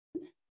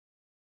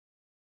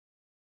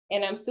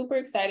And I'm super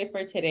excited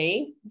for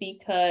today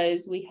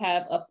because we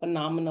have a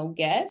phenomenal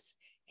guest.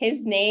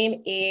 His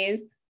name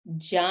is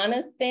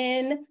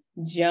Jonathan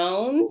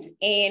Jones,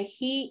 and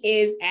he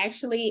is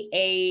actually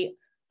a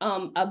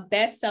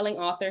best-selling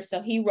author.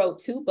 So he wrote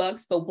 2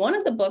 books, but one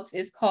of the books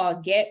is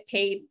called Get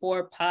Paid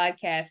for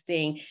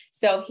Podcasting.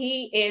 So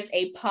he is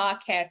a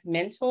podcast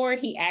mentor.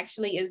 He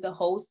actually is the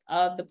host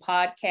of the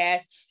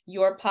podcast,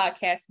 Your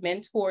Podcast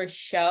Mentor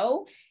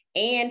Show.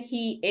 And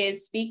he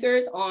is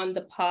speakers on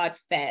the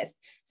PodFest.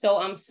 So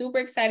I'm super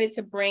excited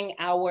to bring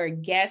our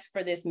guest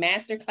for this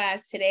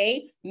masterclass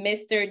today,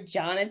 Mr.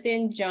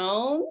 Jonathan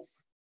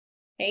Jones.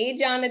 Hey,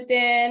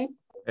 Jonathan.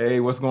 Hey,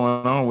 what's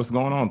going on? What's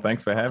going on?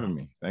 Thanks for having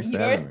me.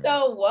 You're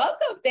so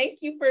welcome.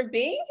 Thank you for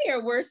being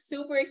here. We're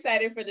super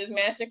excited for this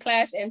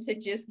masterclass and to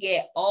just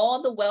get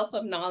all the wealth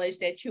of knowledge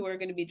that you are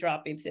going to be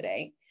dropping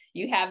today.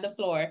 You have the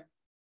floor.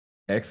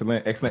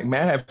 Excellent. May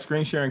I have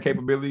screen sharing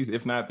capabilities?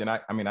 If not, then I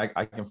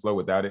can flow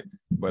without it.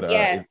 But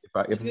yes,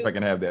 if I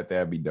can have that,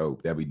 that'd be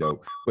dope.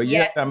 But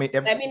yes, let me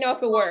know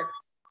if it works.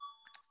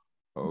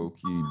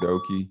 Okie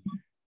dokie.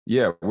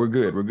 Yeah, we're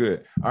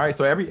good. All right.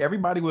 So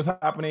everybody was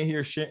hopping in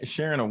here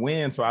sharing a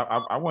win. So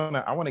I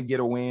wanna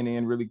get a win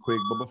in really quick.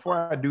 But before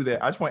I do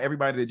that, I just want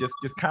everybody to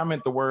just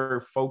comment the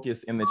word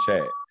focus in the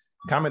chat.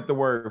 Comment the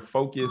word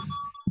focus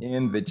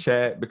in the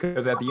chat,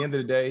 because at the end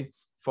of the day,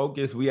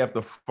 focus, we have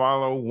to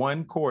follow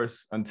one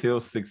course until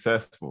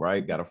successful,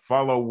 right? Got to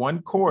follow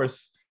one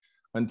course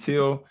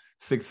until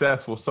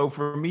successful. So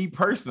for me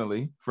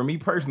personally,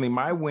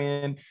 my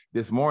win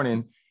this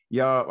morning,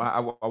 y'all,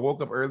 I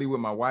woke up early with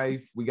my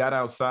wife. We got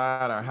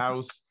outside our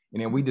house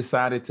and then we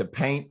decided to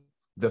paint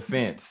the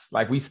fence.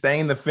 Like, we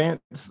stained the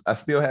fence. I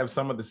still have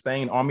some of the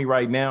stain on me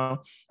right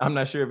now. I'm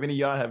not sure if any of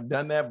y'all have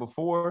done that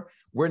before.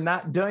 We're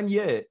not done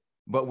yet,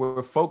 but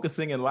we're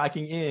focusing and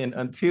locking in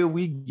until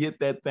we get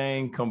that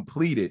thing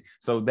completed.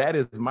 So that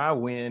is my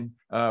win.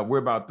 We're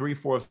about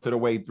 3/4 of the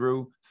way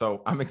through.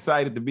 So I'm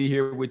excited to be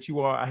here with you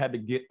all. I had to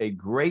get a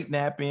great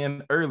nap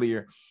in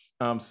earlier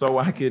so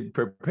I could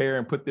prepare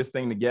and put this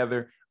thing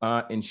together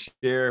and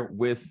share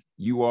with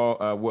you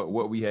all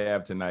what we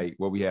have tonight.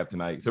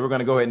 So we're going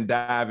to go ahead and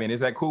dive in.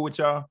 Is that cool with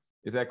y'all?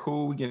 Is that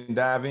cool? We can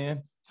dive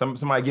in.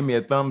 Somebody give me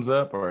a thumbs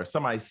up, or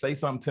somebody say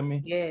something to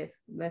me. Yes,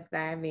 let's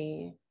dive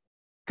in.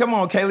 Come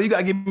on, Kayla, you got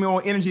to give me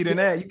more energy than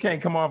that. You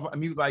can't come off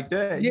mute like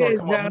that.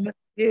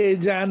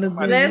 Jonathan.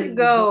 Somebody, let's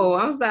go.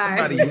 I'm sorry.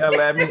 Somebody yell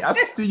at me. I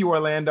see you,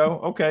 Orlando.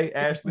 Okay,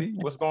 Ashley,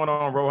 what's going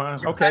on, Rohan?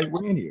 Okay,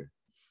 we're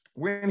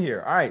in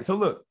here. All right, so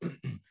look,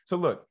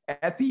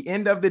 at the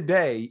end of the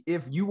day,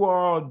 if you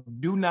all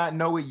do not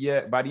know it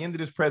yet, by the end of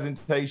this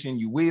presentation,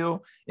 you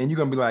will, and you're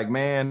going to be like,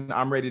 man,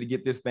 I'm ready to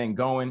get this thing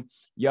going.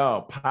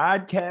 Y'all,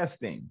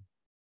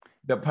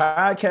 the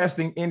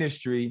podcasting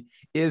industry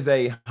is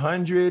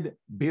 $100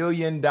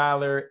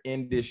 billion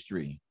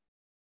industry.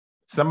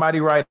 Somebody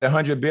write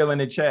 100 bill in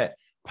the chat.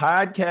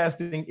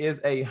 Podcasting is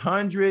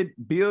 $100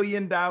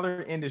 billion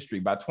industry.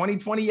 By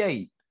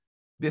 2028,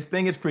 this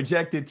thing is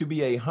projected to be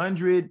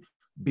 $100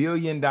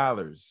 billion.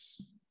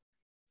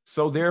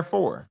 So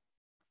therefore,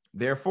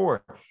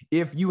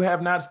 if you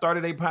have not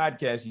started a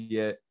podcast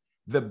yet,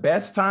 the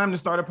best time to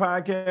start a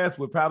podcast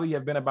would probably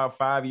have been about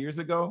 5 years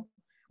ago.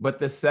 But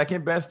the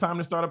second best time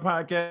to start a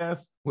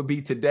podcast would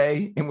be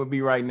today and would be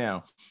right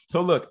now.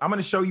 So look, I'm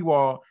going to show you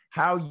all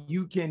how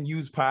you can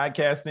use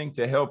podcasting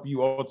to help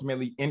you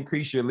ultimately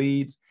increase your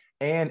leads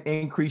and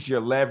increase your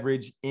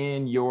leverage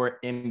in your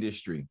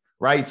industry,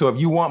 right? So if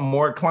you want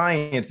more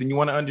clients and you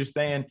want to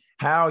understand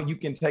how you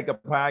can take a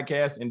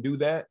podcast and do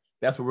that,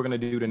 that's what we're going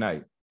to do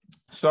tonight.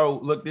 So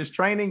look, this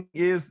training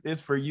is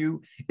for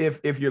you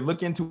if you're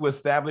looking to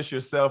establish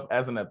yourself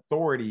as an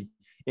authority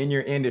in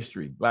your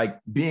industry, like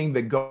being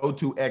the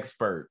go-to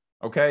expert,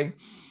 okay?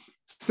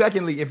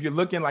 Secondly, if you're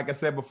looking, like I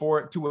said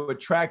before, to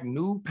attract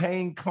new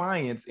paying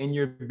clients in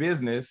your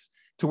business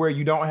to where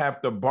you don't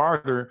have to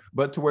barter,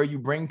 but to where you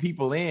bring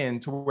people in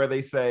to where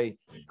they say,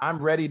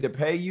 I'm ready to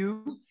pay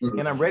you,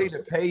 and I'm ready to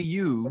pay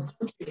you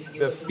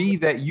the fee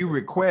that you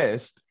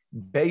request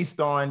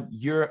based on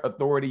your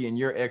authority and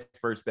your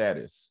expert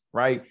status,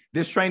 right?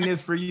 This training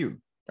is for you.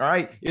 All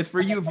right. It's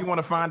for you if you want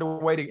to find a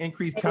way to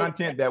increase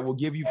content that will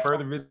give you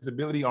further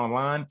visibility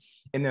online.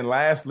 And then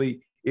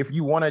lastly, if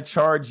you want to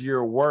charge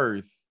your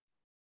worth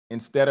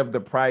instead of the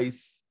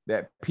price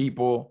that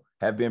people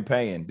have been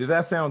paying. Does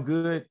that sound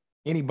good?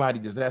 Anybody,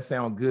 does that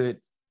sound good?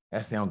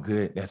 That sound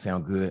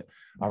good.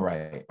 All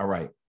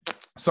right.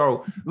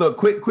 So look,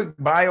 quick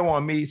bio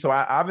on me. So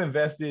I've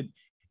invested,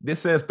 this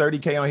says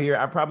 30K on here.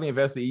 I probably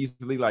invested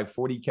easily like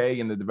 40K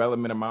in the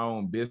development of my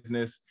own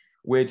business,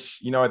 which,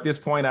 at this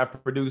point,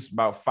 I've produced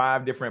about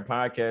 5 different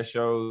podcast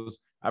shows.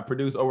 I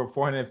produced over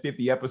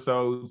 450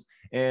 episodes.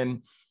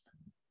 And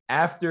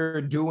after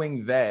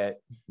doing that,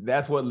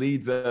 that's what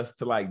leads us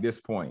to like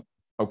this point.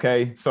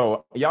 Okay.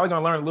 So y'all are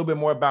going to learn a little bit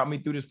more about me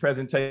through this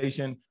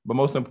presentation, but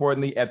most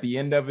importantly, at the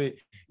end of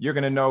it, you're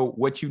going to know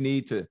what you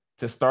need to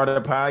to start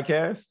a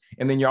podcast.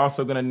 And then you're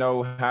also going to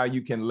know how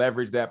you can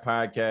leverage that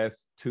podcast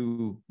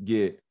to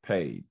get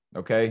paid.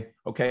 Okay.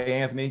 Okay,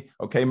 Anthony.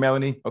 Okay,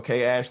 Melanie.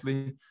 Okay,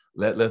 Ashley.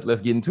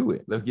 Let's get into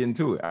it. Let's get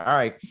into it. All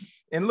right.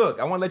 And look,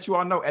 I want to let you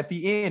all know at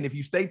the end, if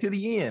you stay to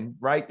the end,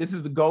 right, this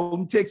is the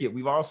golden ticket.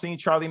 We've all seen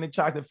Charlie and the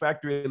Chocolate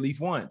Factory at least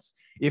once.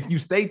 If you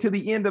stay to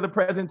the end of the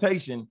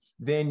presentation,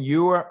 then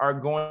you are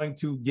going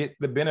to get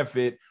the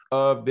benefit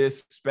of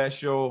this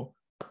special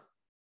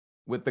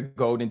with the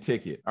golden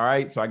ticket. All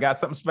right. So I got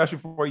something special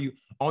for you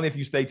only if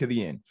you stay to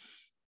the end.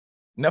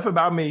 Enough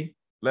about me.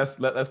 Let's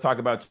talk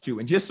about you.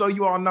 And just so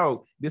you all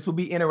know, this will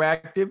be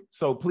interactive.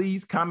 So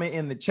please comment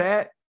in the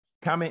chat.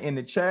 Comment in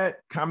the chat,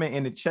 comment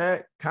in the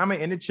chat,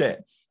 comment in the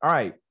chat. All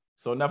right,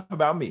 so enough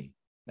about me.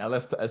 Now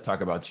let's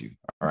talk about you,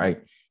 all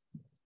right?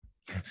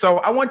 So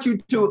I want you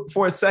to,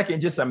 for a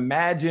second, just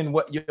imagine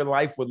what your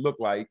life would look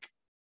like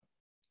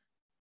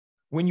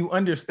when you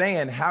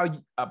understand how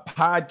a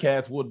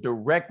podcast will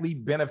directly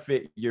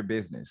benefit your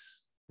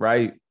business,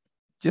 right?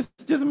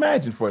 Just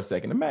imagine for a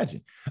second,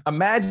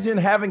 imagine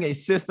having a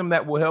system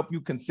that will help you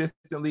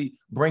consistently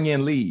bring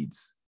in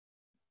leads,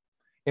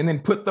 and then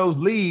put those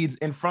leads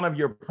in front of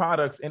your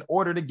products in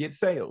order to get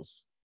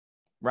sales,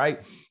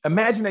 right?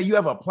 Imagine that you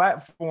have a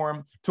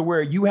platform to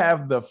where you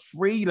have the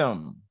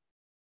freedom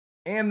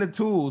and the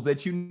tools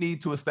that you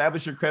need to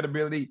establish your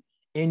credibility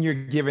in your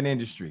given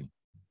industry.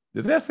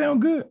 Does that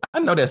sound good? I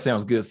know that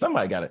sounds good.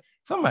 Somebody gotta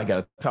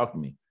talk to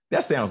me.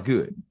 That sounds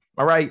good.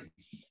 All right.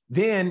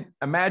 Then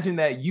imagine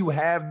that you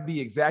have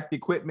the exact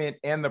equipment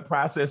and the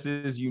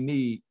processes you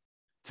need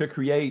to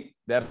create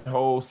that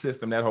whole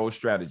system, that whole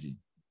strategy.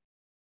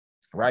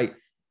 Right?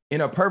 In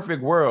a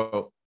perfect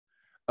world,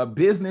 a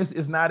business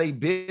is not a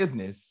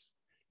business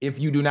if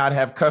you do not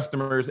have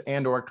customers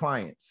and or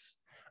clients.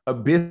 A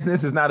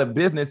business is not a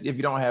business if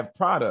you don't have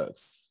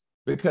products,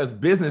 because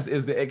business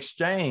is the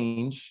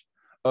exchange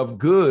of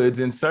goods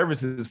and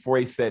services for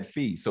a set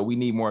fee. So we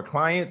need more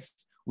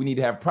clients. We need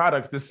to have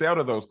products to sell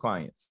to those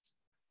clients.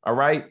 All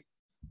right.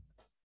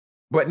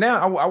 But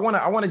now I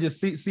want to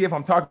just see if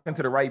I'm talking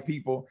to the right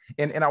people.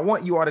 And I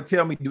want you all to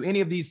tell me, do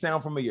any of these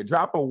sound familiar?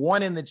 Drop a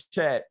 1 in the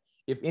chat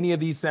if any of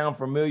these sound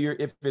familiar.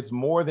 If it's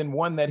more than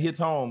one that hits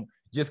home,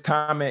 just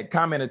comment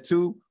a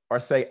 2 or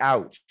say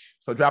ouch.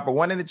 So drop a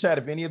 1 in the chat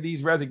if any of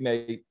these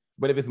resonate.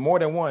 But if it's more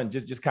than one,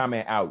 just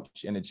comment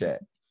ouch in the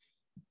chat.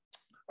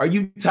 Are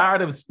you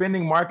tired of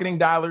spending marketing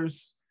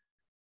dollars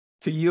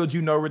to yield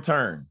you no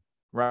return,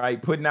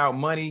 right? Putting out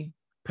money,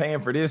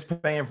 paying for this,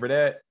 paying for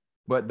that,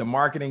 but the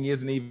marketing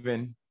isn't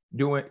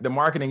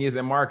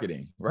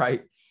marketing,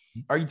 right?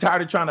 Are you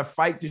tired of trying to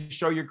fight to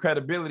show your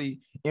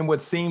credibility in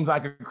what seems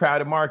like a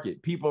crowded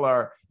market? People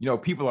are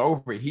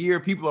over here,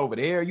 people over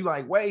there. You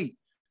like, wait,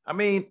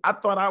 I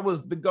thought I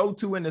was the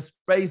go-to in the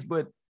space,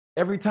 but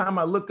every time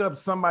I look up,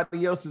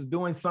 somebody else is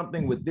doing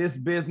something with this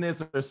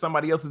business or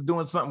somebody else is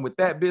doing something with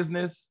that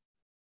business,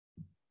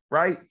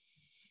 right?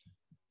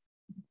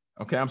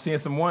 Okay, I'm seeing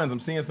some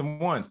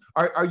ones.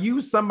 Are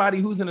you somebody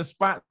who's in a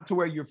spot to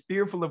where you're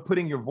fearful of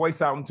putting your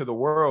voice out into the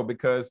world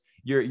because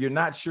you're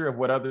not sure of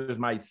what others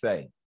might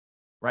say?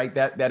 Right?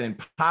 That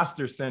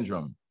imposter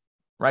syndrome,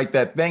 right?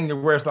 That thing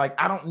where it's like,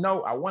 I don't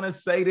know, I want to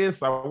say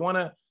this, I want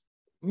to,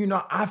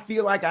 I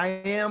feel like I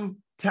am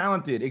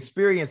talented,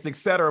 experienced,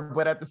 etc.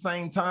 But at the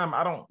same time,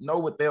 I don't know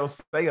what they'll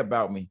say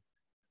about me.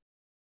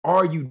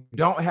 Or you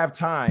don't have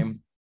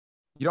time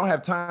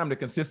to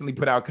consistently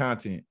put out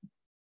content.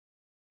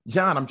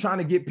 John, I'm trying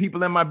to get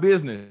people in my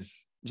business.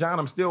 John,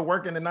 I'm still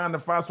working the 9 to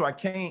 5, so I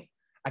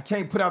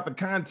can't put out the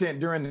content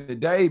during the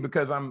day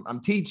because I'm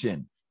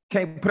teaching.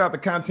 Can't put out the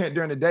content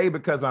during the day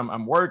because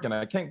I'm working.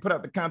 I can't put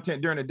out the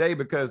content during the day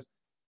because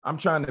I'm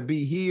trying to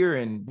be here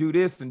and do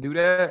this and do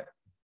that.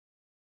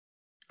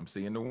 I'm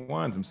seeing the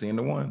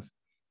ones.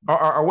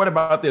 Or what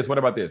about this?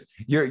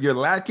 You're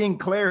lacking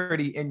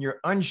clarity and you're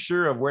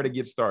unsure of where to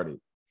get started.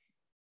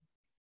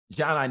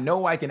 John, I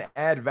know I can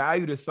add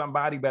value to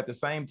somebody, but at the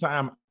same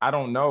time, I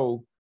don't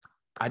know.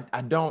 I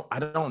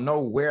don't know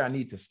where I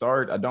need to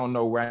start. I don't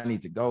know where I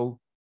need to go.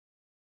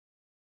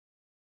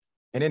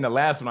 And then the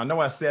last one, I know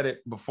I said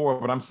it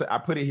before, but I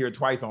put it here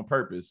twice on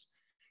purpose.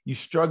 You're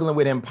struggling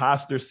with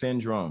imposter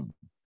syndrome,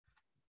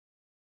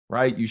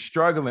 right? You're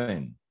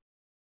struggling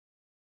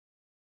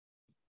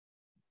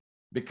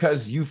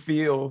because you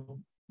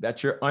feel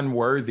that you're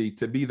unworthy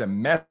to be the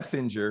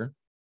messenger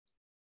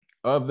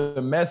of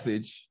the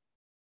message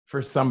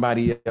for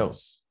somebody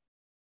else,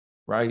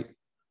 right?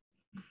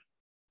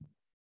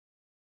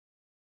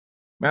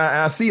 Man,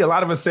 I see a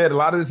lot of us said a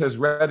lot of this has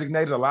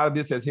resonated, a lot of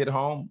this has hit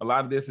home, a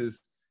lot of this is,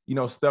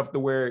 stuff to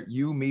where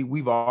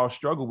we've all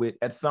struggled with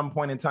at some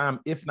point in time,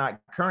 if not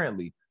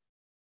currently.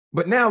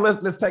 But now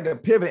let's take a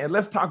pivot and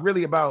let's talk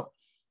about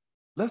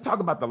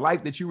the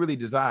life that you really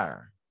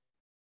desire.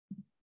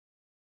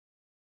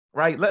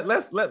 Right?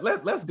 Let's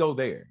go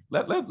there.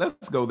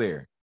 Let's go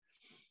there.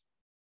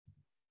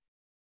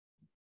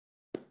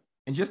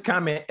 And just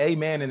comment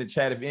amen in the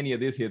chat if any of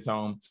this hits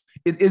home.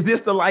 Is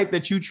this the life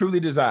that you truly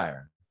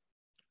desire?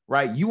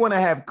 Right? You want to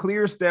have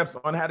clear steps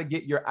on how to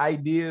get your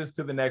ideas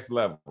to the next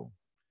level.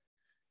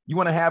 You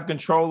want to have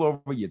control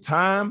over your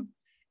time,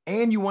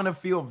 and you want to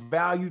feel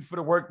valued for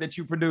the work that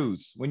you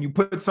produce. When you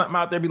put something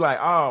out there, be like,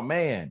 oh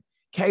man,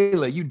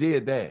 Kayla, you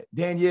did that.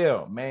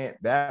 Danielle, man,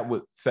 that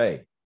would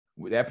say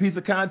that piece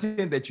of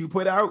content that you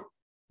put out,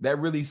 that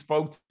really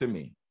spoke to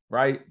me,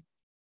 right?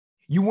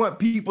 You want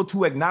people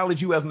to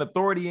acknowledge you as an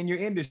authority in your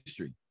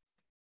industry.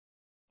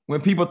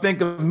 When people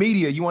think of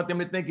media, you want them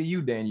to think of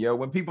you, Danielle.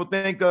 When people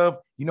think of,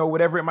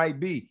 whatever it might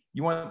be,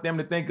 you want them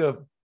to think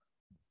of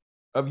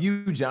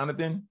you,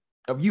 Jonathan,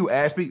 of you,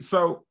 Ashley.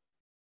 So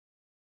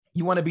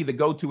you want to be the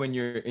go-to in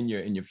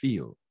your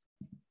field.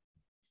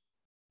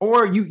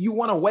 Or you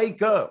want to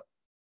wake up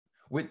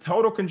with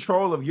total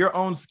control of your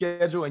own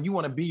schedule, and you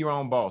want to be your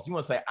own boss. You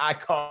want to say, I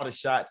call the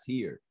shots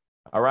here.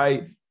 All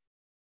right.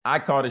 I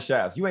call the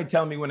shots. You ain't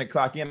telling me when to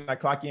clock in. I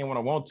clock in when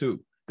I want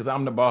to, because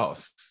I'm the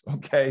boss.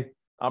 Okay.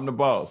 I'm the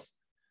boss.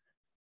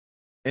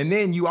 And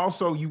then you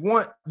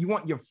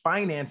want your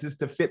finances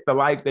to fit the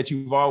life that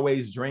you've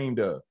always dreamed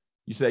of.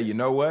 You say, you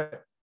know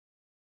what?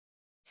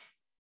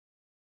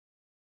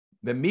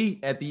 The meat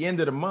at the end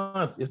of the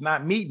month is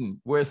not meeting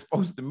where it's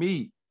supposed to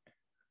meet.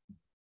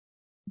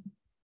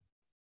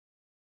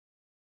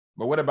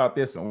 But what about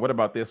this one? What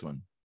about this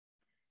one?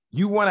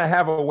 You want to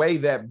have a way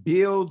that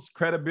builds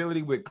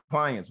credibility with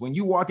clients. When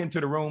you walk into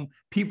the room,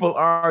 people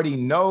already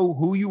know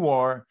who you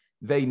are.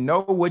 They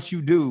know what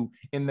you do,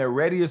 and they're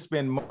ready to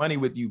spend money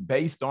with you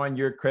based on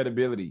your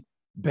credibility,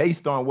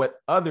 based on what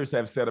others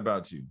have said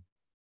about you.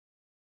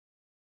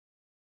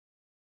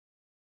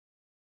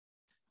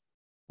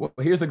 Well,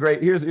 here's the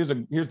great news.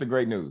 Here's the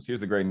great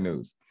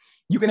news.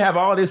 You can have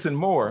all this and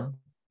more.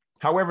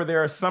 However,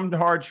 there are some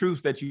hard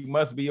truths that you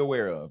must be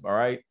aware of. All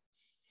right.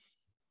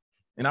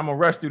 And I'm gonna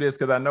rush through this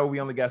because I know we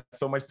only got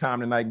so much time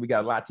tonight. We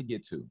got a lot to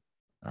get to.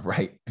 All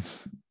right.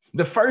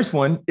 The first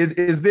one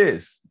is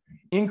this: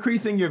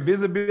 increasing your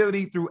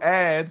visibility through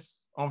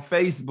ads on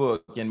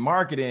Facebook and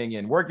marketing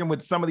and working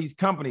with some of these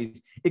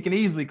companies. It can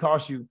easily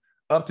cost you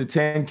up to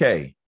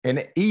 10K,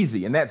 and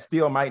easy. And that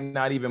still might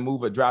not even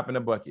move a drop in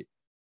the bucket.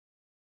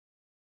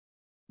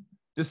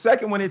 The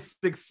second one is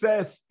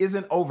success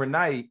isn't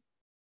overnight,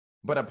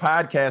 but a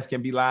podcast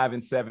can be live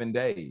in 7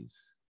 days,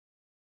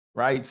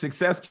 right?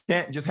 Success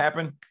can't just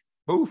happen,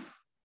 poof,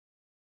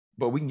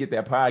 but we can get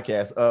that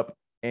podcast up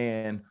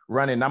and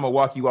running. I'm gonna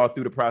walk you all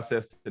through the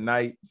process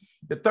tonight.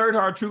 The third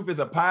hard truth is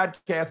a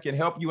podcast can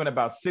help you in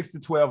about 6 to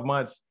 12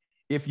 months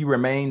if you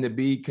remain to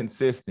be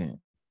consistent.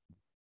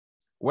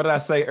 What did I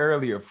say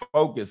earlier?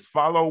 Focus,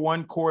 follow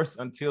one course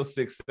until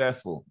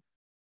successful.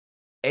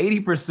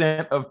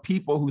 80% of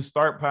people who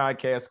start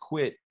podcasts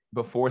quit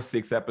before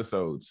 6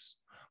 episodes.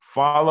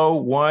 Follow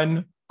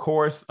one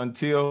course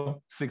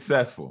until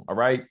successful. All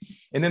right.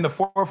 And then the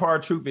fourth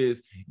hard truth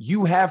is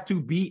you have to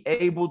be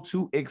able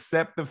to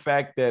accept the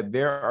fact that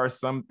there are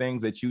some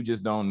things that you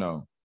just don't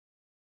know.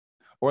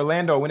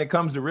 Orlando, when it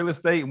comes to real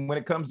estate and when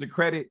it comes to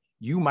credit,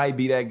 you might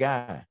be that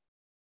guy,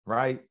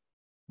 right?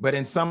 But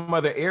in some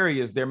other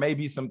areas, there may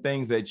be some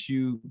things that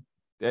you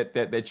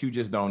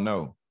just don't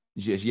know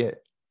just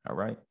yet. All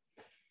right.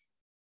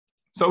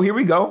 So here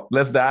we go.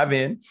 Let's dive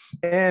in.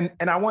 And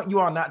I want you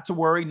all not to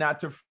worry,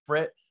 not to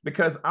fret,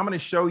 because I'm going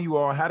to show you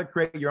all how to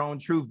create your own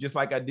truth, just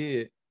like I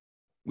did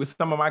with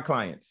some of my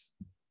clients.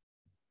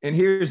 And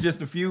here's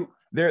just a few.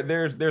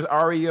 There's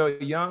Aria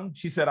Young.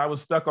 She said, I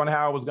was stuck on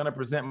how I was going to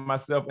present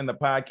myself in the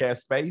podcast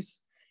space.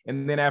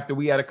 And then after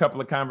we had a couple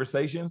of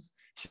conversations,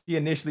 she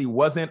initially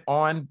wasn't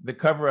on the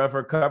cover of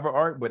her cover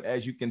art, but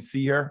as you can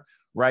see her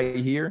right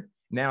here,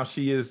 now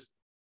she is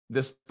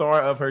the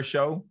star of her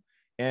show.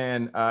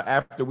 And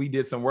after we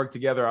did some work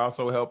together, I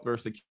also helped her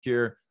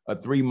secure a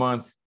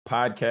 3-month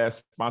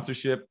podcast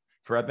sponsorship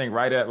for, I think,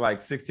 right at like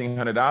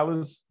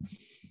 $1,600.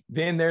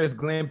 Then there's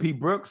Glenn P.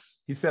 Brooks.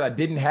 He said, I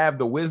didn't have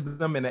the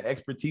wisdom and the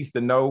expertise to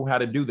know how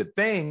to do the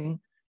thing.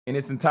 And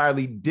it's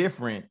entirely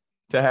different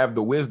to have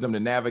the wisdom to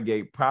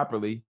navigate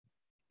properly.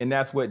 And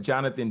that's what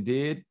Jonathan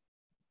did.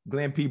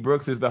 Glenn P.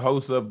 Brooks is the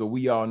host of the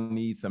We All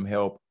Need Some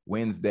Help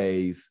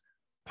Wednesdays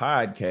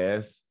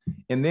podcast.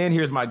 And then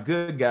here's my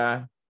good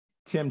guy,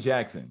 Tim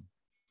Jackson.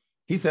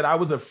 He said, I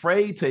was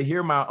afraid to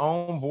hear my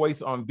own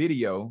voice on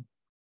video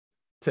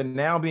to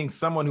now being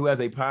someone who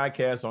has a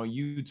podcast on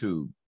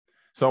YouTube.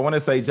 So I want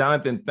to say,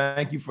 Jonathan,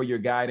 thank you for your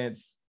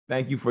guidance.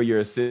 Thank you for your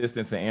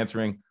assistance in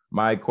answering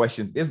my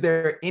questions. Is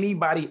there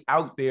anybody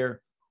out there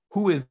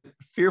who is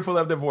fearful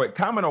of their voice?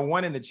 Comment a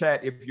 1 in the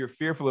chat if you're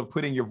fearful of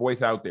putting your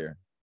voice out there.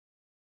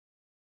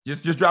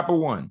 Just drop a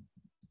 1.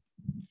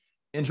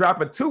 And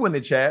drop a 2 in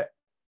the chat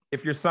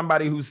if you're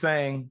somebody who's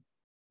saying,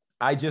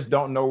 I just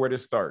don't know where to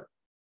start.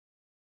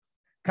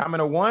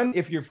 Comment a 1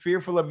 if you're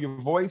fearful of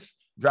your voice.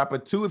 Drop a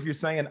 2 if you're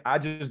saying, I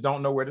just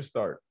don't know where to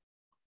start.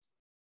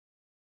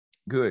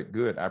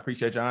 Good. I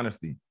appreciate your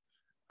honesty.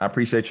 All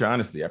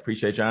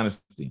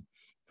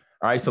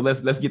right, so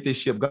let's get this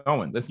ship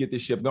going.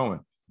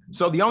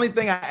 So the only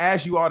thing I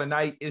ask you all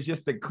tonight is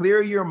just to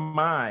clear your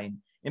mind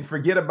and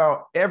forget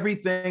about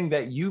everything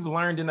that you've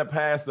learned in the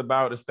past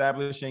about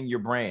establishing your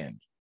brand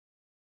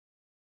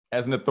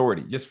as an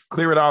authority. Just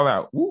clear it all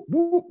out. Whoop,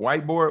 whoop,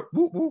 whiteboard,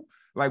 whoop, whoop.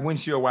 like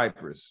windshield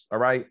wipers. All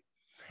right.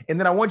 And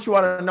then I want you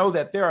all to know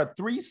that there are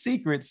 3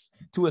 secrets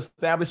to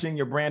establishing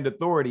your brand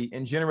authority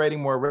and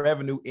generating more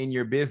revenue in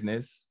your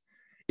business.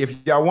 If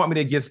y'all want me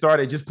to get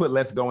started, just put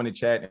let's go in the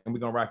chat and we're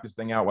going to rock this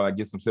thing out while I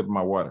get some sip of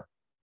my water.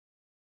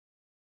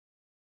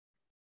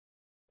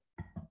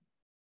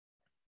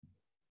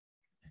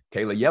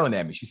 Kayla yelling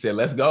at me. She said,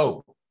 let's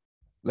go.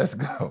 Let's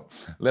go.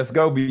 Let's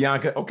go,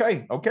 Bianca.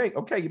 Okay.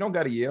 You don't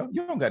got to yell.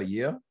 You don't got to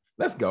yell.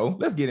 Let's go.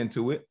 Let's get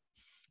into it.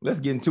 Let's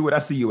get into it. I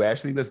see you,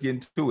 Ashley. Let's get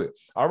into it.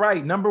 All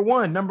right. Number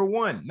one.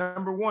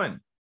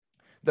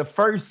 The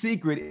first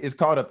secret is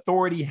called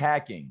authority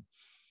hacking.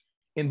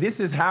 And this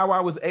is how I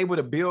was able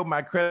to build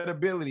my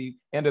credibility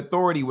and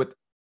authority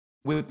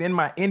within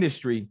my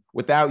industry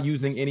without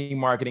using any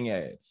marketing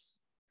ads.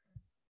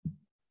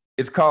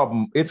 It's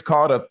called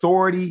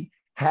authority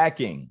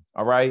hacking.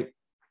 All right.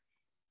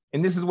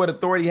 And this is what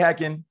authority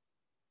hacking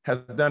has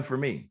done for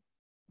me.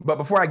 But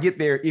before I get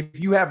there, if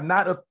you have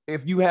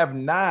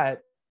not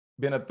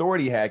been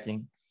authority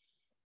hacking,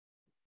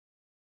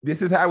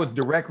 this is how it's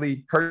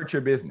directly hurt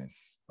your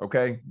business.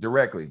 Okay.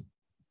 Directly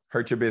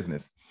hurt your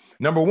business.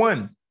 Number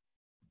one,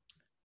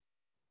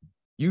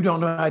 you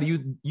don't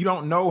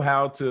know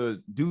how to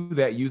do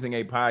that using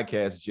a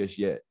podcast just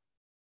yet.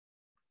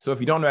 So if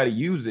you don't know how to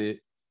use it,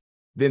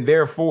 then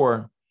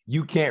therefore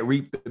you can't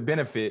reap the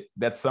benefit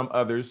that some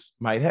others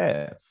might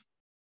have.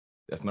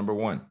 That's number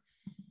one.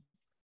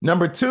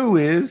 Number two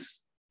is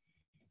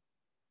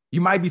you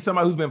might be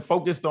somebody who's been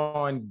focused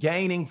on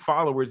gaining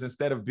followers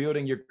instead of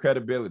building your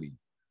credibility,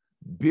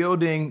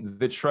 building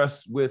the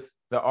trust with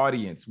the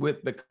audience,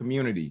 with the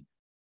community.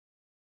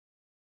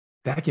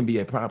 That can be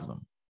a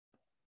problem.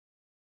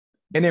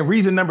 And then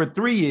reason number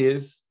three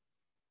is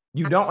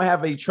you don't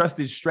have a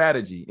trusted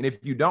strategy. And if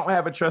you don't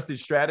have a trusted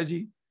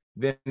strategy,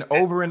 then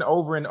over and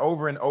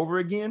over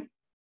again,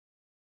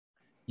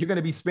 you're going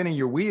to be spinning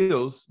your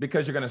wheels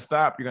because you're going to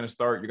stop, you're going to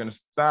start, you're going to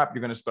stop,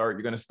 you're going to start,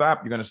 you're going to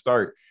stop, you're going to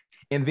start.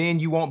 And then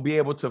you won't be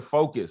able to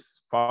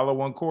focus, follow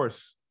one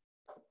course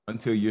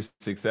until you're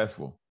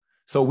successful.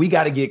 So we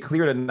got to get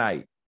clear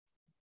tonight.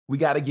 We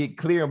got to get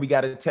clear and we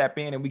got to tap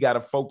in and we got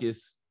to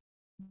focus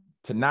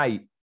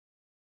tonight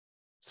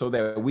so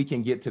that we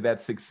can get to that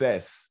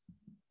success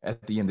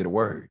at the end of the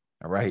word.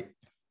 All right.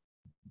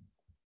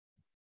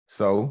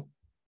 So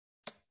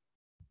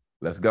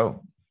let's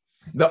go.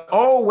 The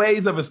old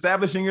ways of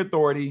establishing your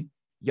authority,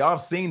 y'all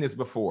have seen this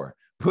before.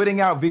 Putting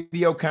out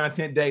video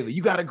content daily.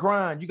 You got to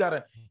grind. You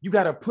got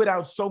to put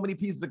out so many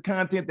pieces of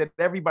content that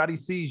everybody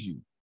sees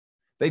you.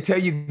 They tell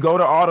you go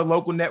to all the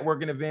local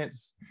networking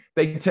events.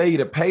 They tell you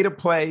to pay to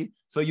play.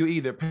 So you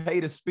either pay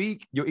to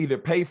speak, you'll either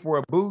pay for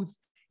a booth,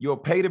 you'll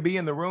pay to be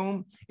in the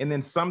room. And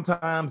then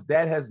sometimes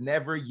that has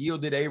never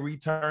yielded a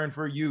return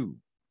for you.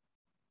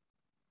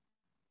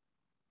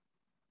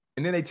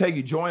 And then they tell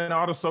you join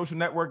all the social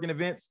networking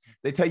events.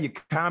 They tell you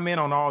comment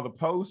on all the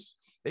posts.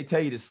 They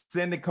tell you to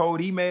send the code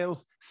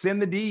emails,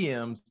 send the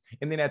DMs.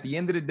 And then at the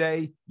end of the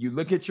day, you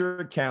look at your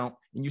account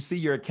and you see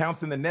your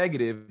account's in the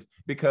negative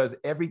because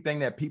everything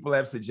that people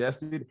have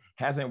suggested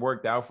hasn't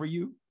worked out for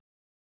you.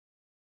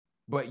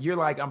 But you're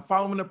like, I'm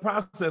following the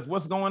process.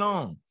 What's going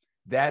on?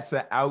 That's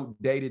an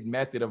outdated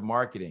method of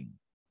marketing.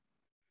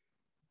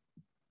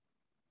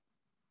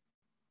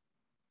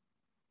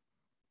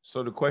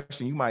 So the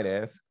question you might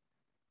ask,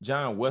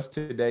 John, what's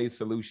today's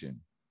solution?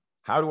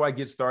 How do I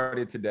get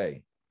started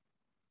today?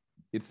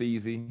 It's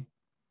easy.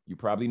 You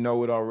probably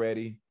know it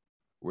already.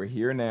 We're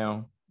here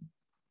now.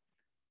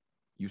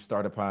 You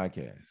start a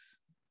podcast.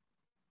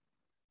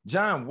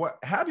 John,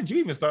 how did you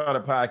even start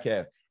a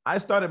podcast? I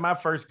started my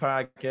first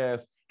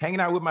podcast hanging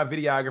out with my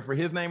videographer.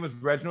 His name is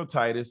Reginald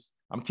Titus.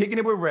 I'm kicking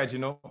it with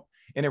Reginald.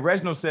 And then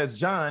Reginald says,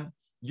 John,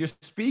 you're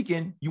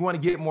speaking. You want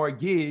to get more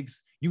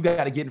gigs. You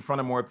got to get in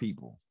front of more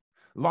people.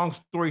 Long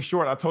story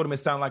short, I told him it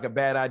sounded like a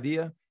bad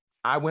idea.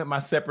 I went my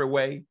separate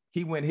way.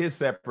 He went his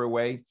separate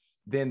way.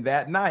 Then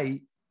that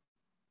night,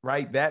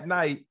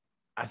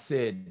 I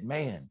said,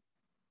 man,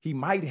 there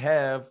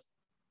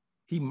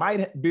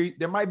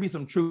might be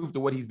some truth to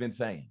what he's been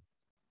saying.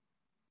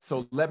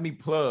 So let me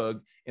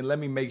plug and let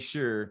me make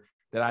sure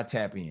that I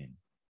tap in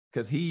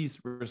because he's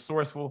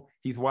resourceful.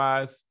 He's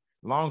wise.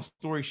 Long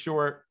story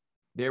short,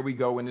 there we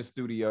go in the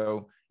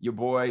studio. Your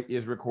boy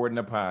is recording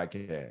a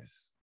podcast,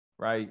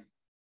 right?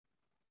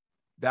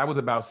 That was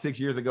about 6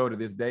 years ago to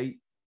this date.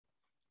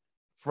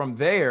 From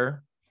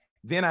there,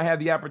 then I had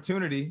the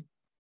opportunity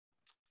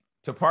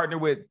to partner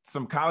with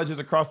some colleges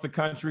across the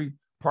country,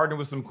 partner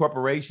with some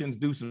corporations,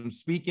 do some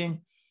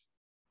speaking.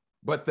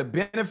 But the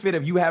benefit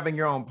of you having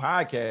your own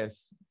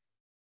podcast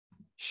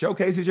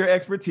showcases your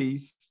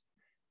expertise.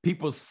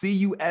 People see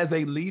you as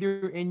a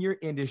leader in your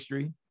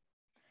industry.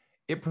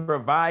 It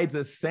provides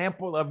a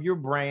sample of your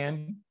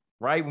brand,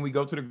 right? When we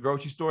go to the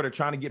grocery store, they're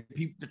trying to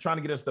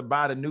get us to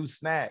buy the new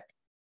snack,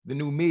 the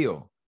new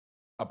meal.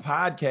 A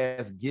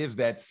podcast gives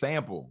that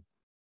sample.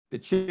 The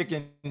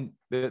chicken,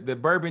 the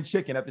bourbon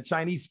chicken at the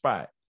Chinese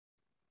spot.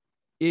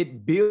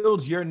 It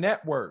builds your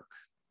network,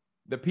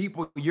 the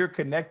people you're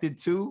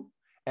connected to,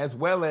 as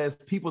well as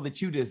people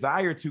that you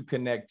desire to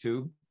connect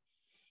to.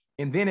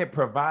 And then it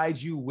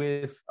provides you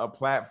with a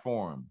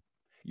platform.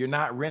 You're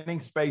not renting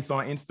space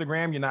on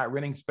Instagram. You're not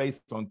renting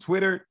space on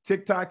Twitter,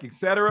 TikTok,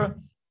 etc.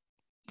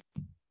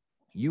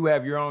 You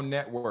have your own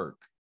network.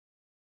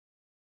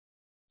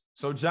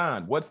 So,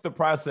 John, what's the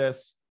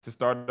process to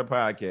start a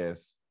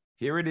podcast?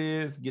 Here it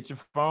is. Get your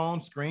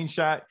phone,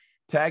 screenshot,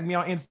 tag me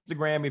on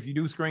Instagram if you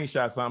do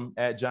screenshots. I'm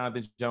at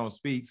Jonathan Jones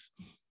Speaks.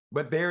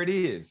 But there it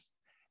is.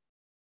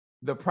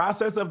 The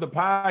process of the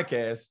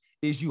podcast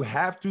is you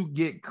have to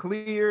get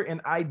clear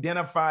and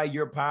identify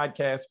your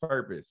podcast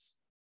purpose.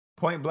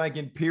 Point blank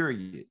and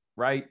period,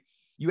 right?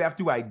 You have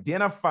to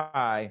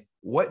identify,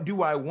 what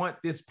do I want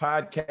this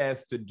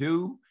podcast to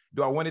do?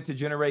 Do I want it to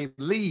generate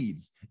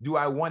leads? Do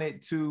I want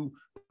it to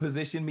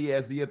position me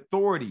as the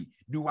authority?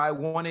 Do I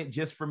want it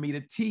just for me to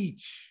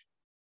teach?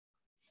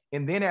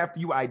 And then after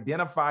you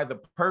identify the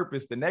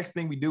purpose, the next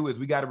thing we do is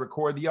we got to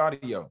record the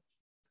audio.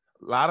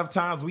 A lot of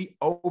times we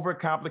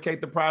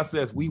overcomplicate the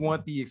process. We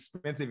want the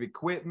expensive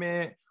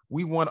equipment.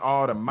 We want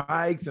all the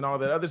mics and all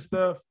that other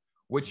stuff.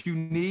 What you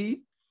need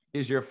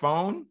is your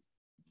phone.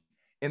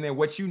 And then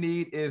what you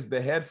need is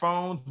the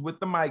headphones with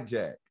the mic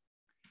jack.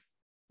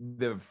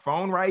 The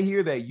phone right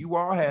here that you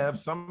all have,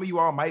 some of you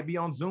all might be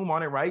on Zoom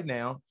on it right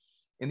now.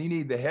 And you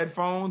need the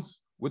headphones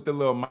with the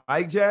little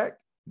mic jack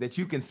that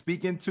you can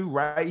speak into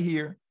right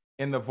here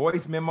in the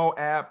voice memo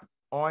app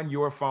on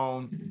your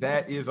phone.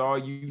 That is all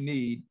you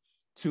need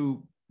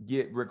to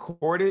get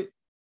recorded.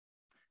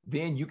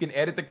 Then you can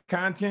edit the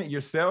content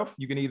yourself.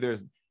 You can either,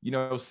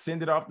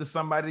 send it off to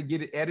somebody to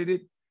get it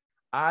edited.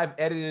 I've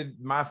edited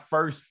my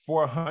first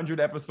 400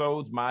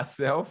 episodes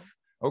myself.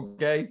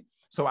 Okay.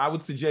 So I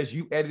would suggest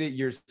you edit it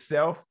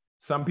yourself.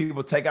 Some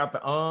people take out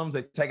the ums,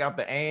 they take out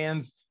the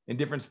ands and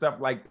different stuff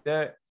like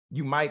that.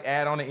 You might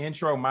add on the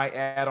intro, might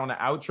add on the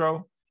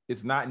outro.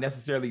 It's not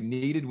necessarily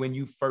needed when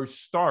you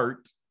first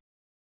start.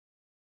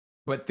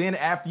 But then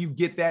after you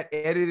get that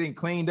edited and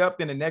cleaned up,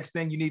 then the next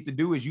thing you need to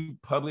do is you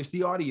publish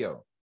the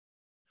audio.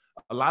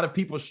 A lot of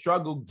people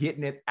struggle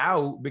getting it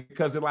out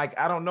because they're like,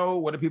 I don't know,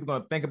 what are people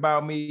going to think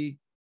about me?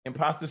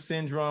 Imposter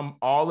syndrome,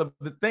 all of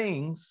the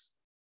things.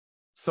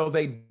 So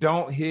they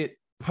don't hit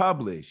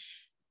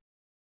publish.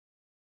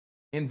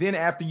 And then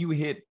after you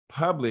hit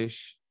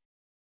publish,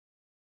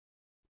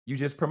 you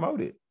just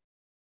promote it.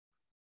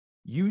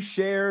 You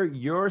share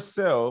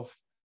yourself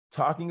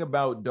talking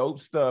about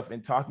dope stuff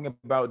and talking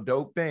about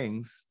dope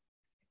things.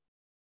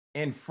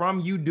 And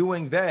from you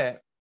doing that,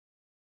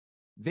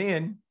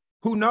 then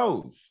who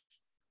knows?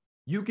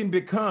 You can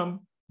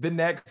become the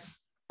next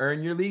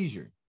Earn Your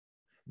Leisure.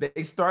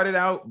 They started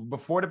out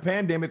before the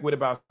pandemic with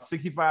about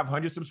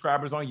 6,500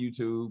 subscribers on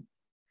YouTube.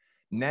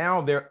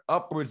 Now they're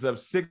upwards of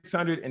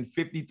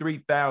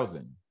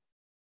 653,000.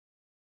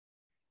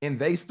 And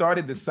they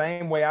started the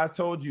same way I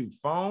told you: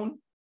 phone,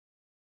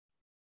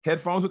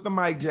 headphones with the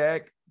mic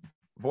jack,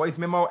 voice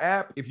memo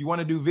app. If you want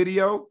to do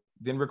video,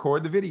 then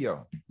record the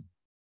video.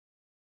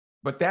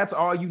 But that's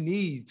all you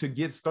need to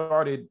get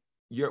started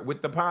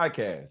with the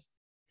podcast.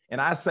 And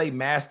I say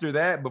master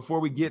that before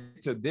we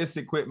get to this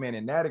equipment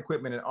and that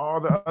equipment and all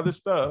the other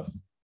stuff.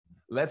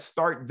 Let's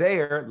start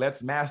there.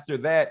 Let's master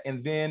that.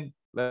 And then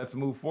let's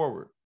move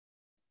forward.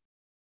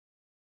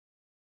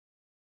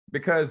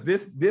 Because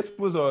this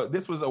was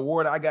an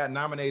award I got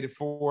nominated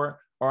for,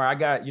 or I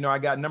got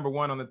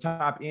 #1 on the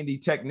top indie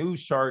tech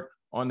news chart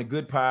on the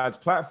Good Pods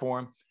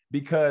platform,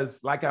 because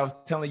like I was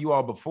telling you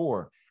all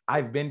before,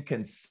 I've been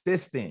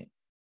consistent.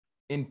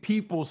 And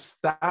people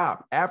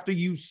stop. After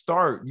you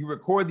start, you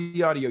record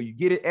the audio, you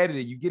get it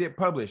edited, you get it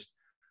published,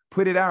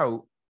 put it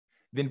out,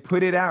 then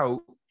put it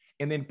out,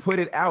 and then put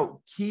it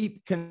out.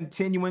 Keep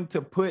continuing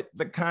to put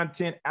the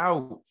content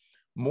out.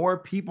 More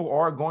people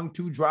are going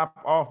to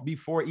drop off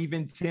before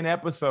even 10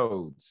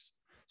 episodes.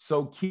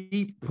 So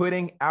keep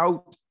putting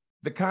out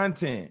the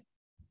content,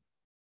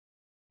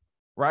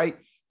 right?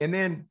 And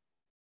then,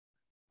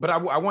 but I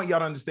want y'all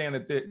to understand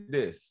that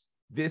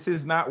this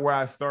is not where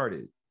I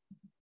started.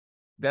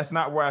 That's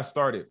not where I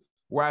started.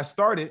 Where I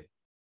started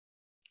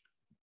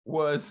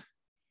was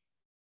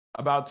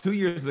about 2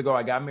 years ago.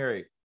 I got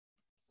married,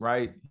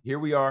 right? Here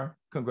we are.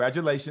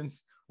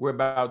 Congratulations. We're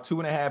about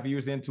 2.5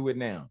 years into it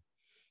now.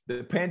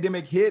 The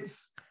pandemic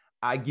hits.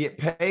 I get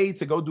paid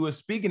to go do a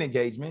speaking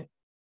engagement.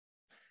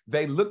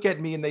 They look at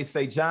me and they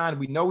say, John,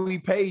 we know we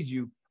paid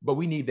you, but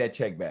we need that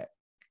check back.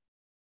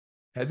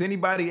 Has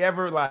anybody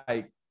ever,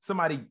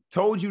 somebody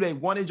told you they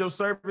wanted your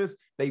service,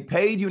 they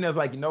paid you, and it's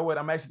like, you know what,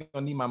 I'm actually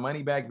gonna need my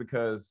money back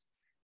because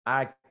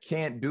I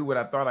can't do what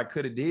I thought I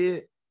could have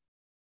did.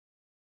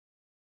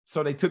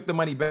 So they took the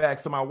money back.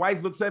 So my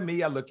wife looks at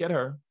me, I look at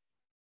her.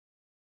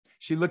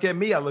 She look at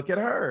me, I look at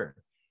her.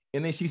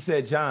 And then she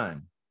said,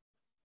 John,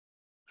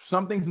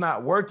 something's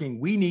not working.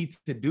 We need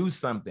to do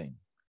something.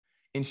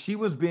 And she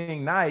was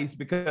being nice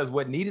because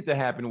what needed to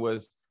happen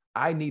was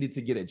I needed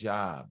to get a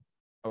job,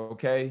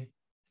 okay?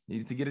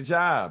 Needed to get a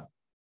job.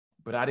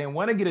 But I didn't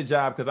want to get a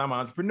job because I'm an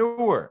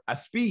entrepreneur. I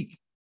speak.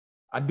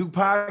 I do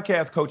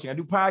podcast coaching. I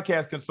do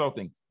podcast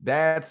consulting.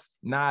 That's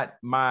not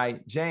my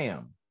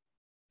jam.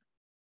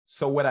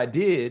 So what I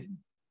did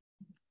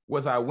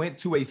was I went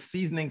to a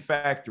seasoning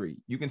factory.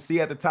 You can see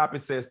at the top,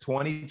 it says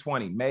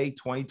 2020, May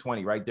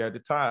 2020, right there at the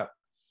top.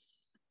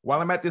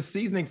 While I'm at this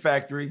seasoning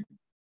factory,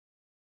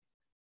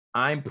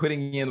 I'm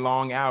putting in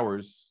long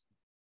hours.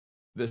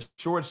 The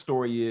short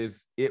story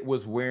is it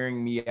was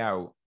wearing me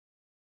out.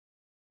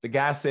 The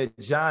guy said,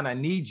 John, I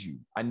need you.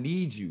 I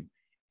need you.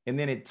 And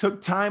then it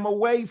took time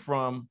away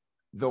from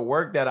the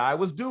work that I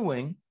was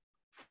doing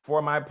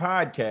for my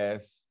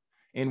podcast.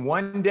 And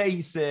one day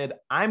he said,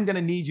 I'm going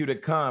to need you to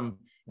come.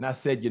 And I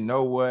said, you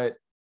know what?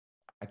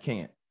 I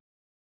can't.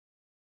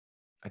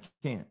 I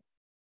can't.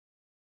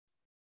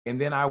 And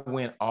then I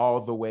went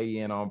all the way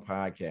in on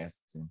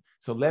podcasting.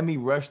 So let me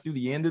rush through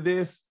the end of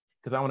this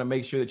because I want to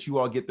make sure that you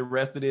all get the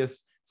rest of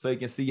this so you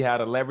can see how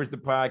to leverage the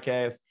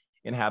podcast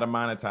and how to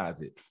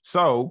monetize it.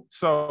 So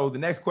the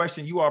next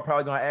question you are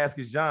probably going to ask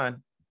is,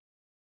 John,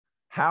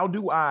 how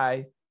do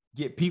I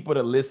get people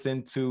to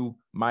listen to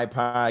my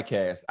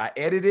podcast? I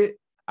edit it,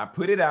 I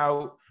put it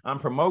out, I'm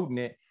promoting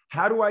it.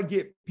 How do I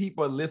get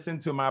people to listen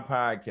to my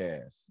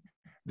podcast?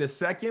 The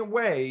second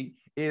way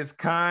is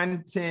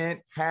content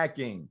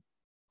hacking.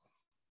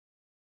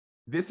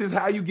 This is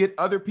how you get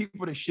other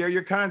people to share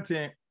your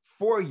content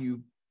for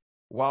you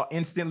while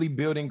instantly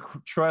building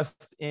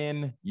trust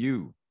in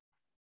you.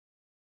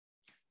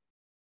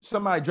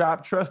 Somebody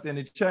drop trust in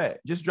the chat.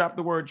 Just drop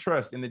the word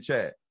trust in the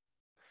chat.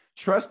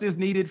 Trust is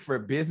needed for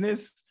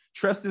business.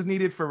 Trust is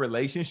needed for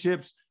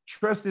relationships.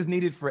 Trust is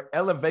needed for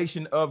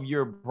elevation of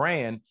your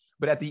brand.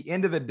 But at the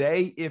end of the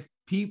day, if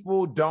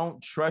people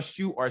don't trust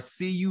you or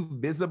see you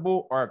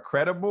visible or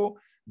credible,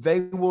 they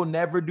will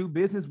never do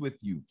business with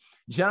you.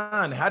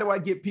 John, how do I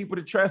get people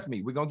to trust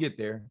me? We're going to get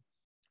there.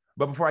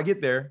 But before I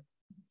get there,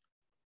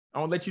 I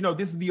want to let you know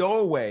this is the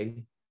old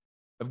way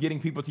of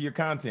getting people to your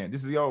content.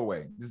 This is the old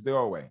way. This is the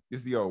old way. This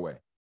is the old way.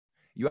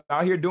 You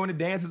out here doing the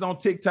dances on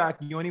TikTok.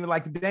 You don't even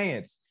like to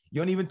dance. You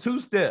don't even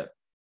two-step,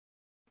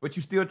 but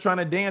you still trying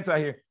to dance out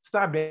here.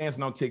 Stop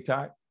dancing on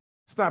TikTok.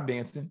 Stop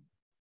dancing,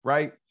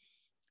 right?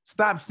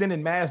 Stop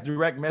sending mass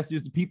direct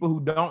messages to people who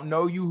don't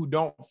know you, who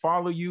don't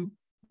follow you,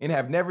 and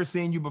have never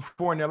seen you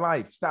before in their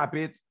life. Stop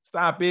it.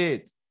 Stop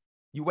it.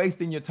 You're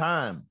wasting your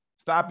time.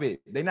 Stop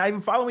it. They're not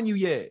even following you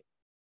yet.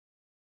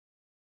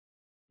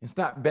 And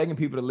stop begging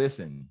people to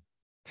listen.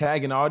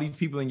 Tagging all these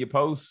people in your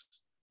posts.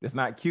 That's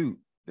not cute.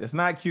 That's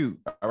not cute.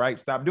 All right.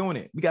 Stop doing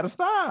it. We got to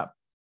stop.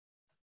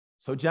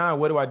 So, John,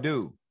 what do I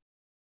do?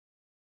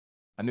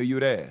 I knew you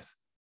would ask.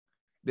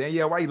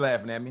 Danielle, why are you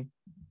laughing at me?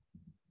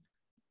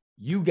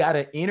 You got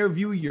to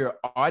interview your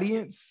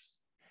audience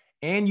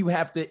and you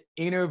have to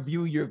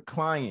interview your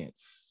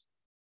clients.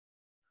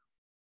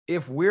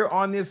 If we're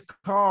on this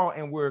call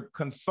and we're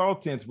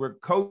consultants, we're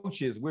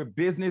coaches, we're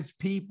business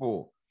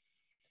people,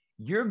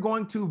 you're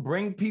going to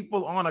bring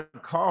people on a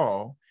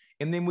call.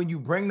 And then when you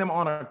bring them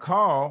on a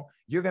call,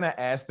 you're going to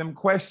ask them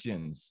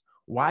questions.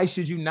 Why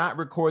should you not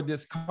record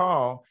this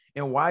call?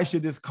 And why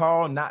should this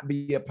call not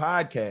be a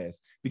podcast?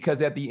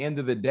 Because at the end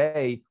of the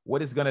day,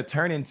 what it's going to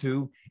turn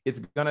into, it's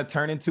going to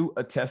turn into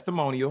a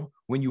testimonial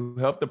when you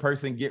help the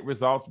person get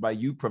results by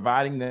you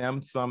providing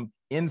them some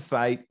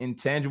insight,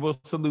 intangible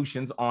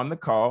solutions on the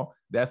call.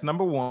 That's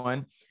number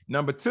one.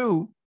 Number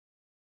two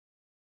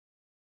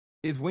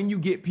is when you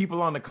get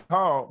people on the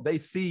call, they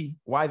see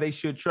why they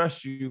should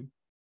trust you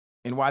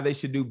and why they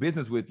should do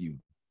business with you.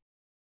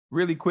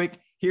 Really quick,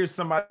 here's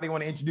somebody I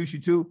want to introduce you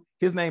to.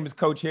 His name is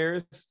Coach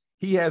Harris.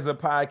 He has a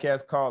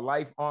podcast called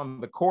Life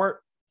on the Court.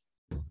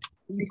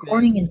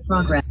 Recording in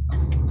progress.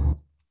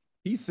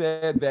 He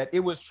said that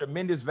it was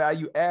tremendous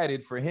value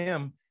added for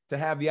him to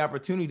have the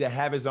opportunity to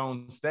have his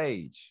own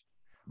stage.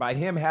 By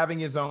him having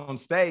his own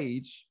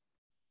stage,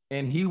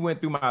 and he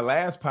went through my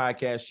last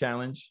podcast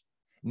challenge,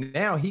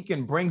 now he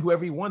can bring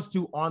whoever he wants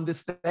to on the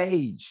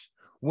stage.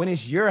 When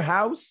it's your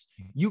house,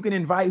 you can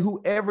invite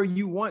whoever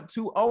you want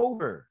to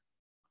over.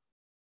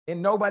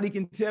 And nobody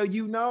can tell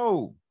you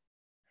no,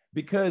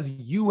 because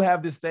you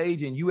have the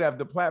stage and you have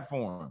the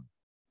platform.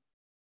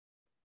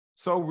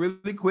 So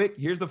really quick,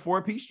 here's the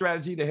 4P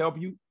strategy to help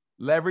you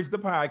leverage the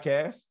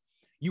podcast.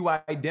 You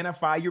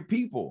identify your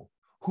people.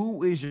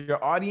 Who is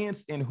your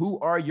audience and who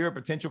are your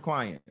potential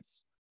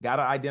clients? Got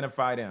to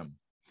identify them.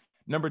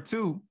 Number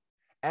two,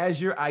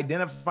 as you're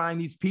identifying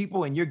these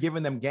people and you're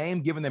giving them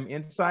game, giving them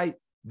insight,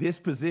 this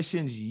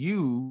positions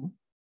you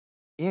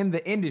in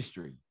the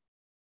industry.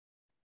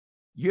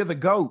 You're the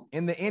GOAT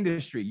in the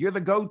industry. You're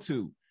the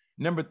go-to.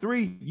 Number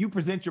three, you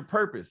present your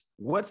purpose.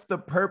 What's the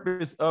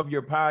purpose of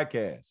your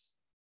podcast?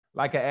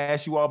 Like I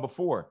asked you all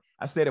before,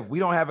 I said, if we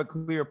don't have a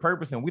clear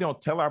purpose and we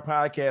don't tell our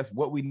podcast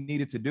what we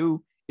needed to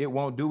do, it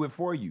won't do it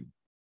for you.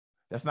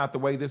 That's not the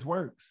way this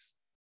works.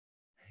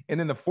 And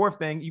then the fourth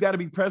thing, you got to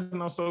be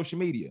present on social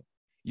media.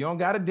 You don't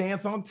got to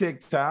dance on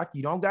TikTok.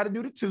 You don't got to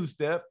do the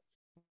two-step,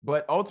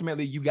 but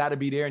ultimately you got to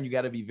be there and you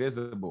got to be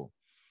visible.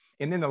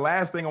 And then the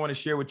last thing I want to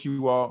share with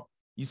you all,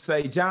 you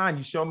say, John,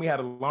 you show me how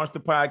to launch the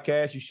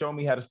podcast. You show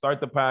me how to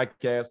start the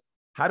podcast.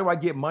 How do I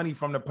get money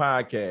from the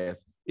podcast?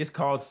 It's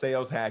called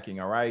sales hacking,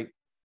 all right?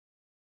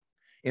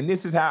 And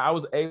this is how I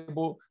was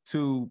able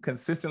to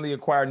consistently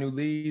acquire new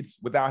leads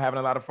without having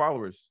a lot of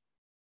followers.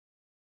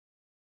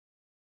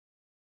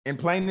 And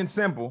plain and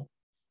simple,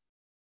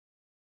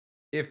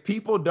 if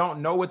people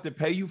don't know what to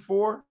pay you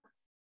for,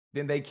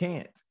 then they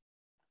can't.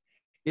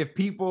 If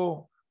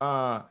people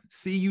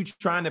see you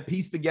trying to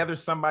piece together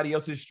somebody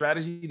else's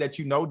strategy that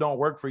you know don't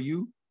work for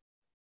you,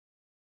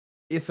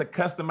 it's a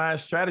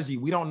customized strategy.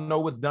 We don't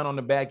know what's done on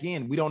the back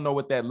end. We don't know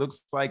what that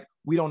looks like.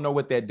 We don't know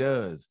what that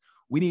does.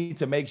 We need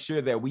to make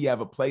sure that we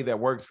have a play that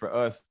works for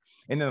us.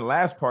 And then the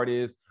last part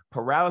is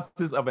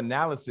paralysis of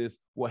analysis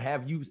will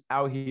have you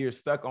out here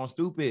stuck on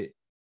stupid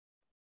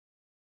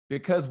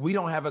because we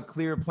don't have a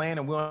clear plan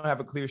and we don't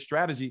have a clear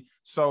strategy.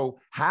 So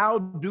how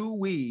do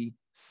we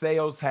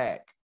sales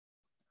hack?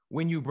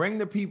 When you bring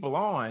the people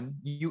on,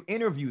 you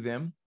interview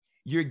them,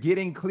 you're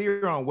getting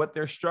clear on what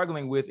they're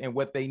struggling with and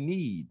what they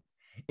need.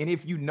 And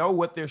if you know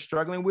what they're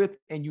struggling with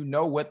and you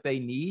know what they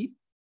need,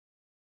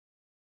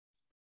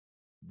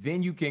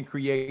 then you can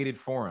create it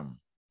for them.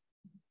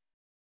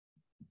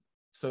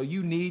 So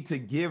you need to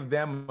give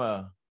them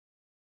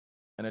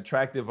an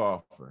attractive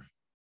offer.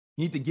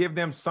 You need to give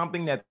them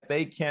something that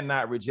they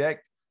cannot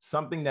reject,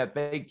 something that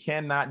they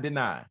cannot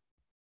deny.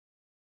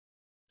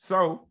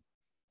 So,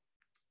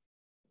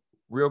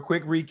 real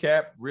quick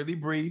recap, really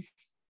brief.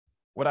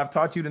 What I've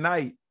taught you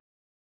tonight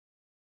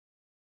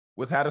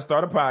was how to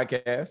start a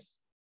podcast.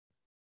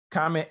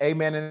 Comment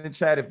amen in the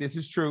chat if this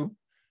is true.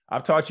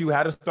 I've taught you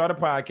how to start a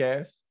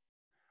podcast.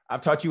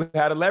 I've taught you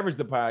how to leverage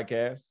the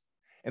podcast.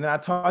 And then I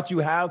taught you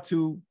how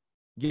to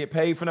get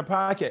paid from the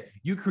podcast.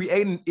 You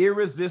create an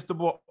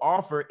irresistible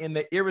offer, and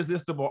the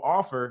irresistible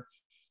offer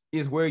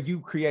is where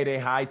you create a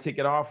high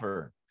ticket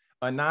offer,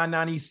 a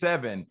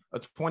 $997, a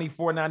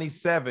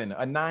 $24.97,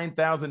 a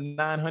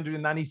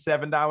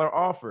 $9,997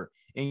 offer.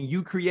 And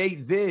you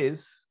create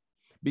this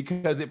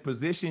because it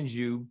positions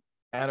you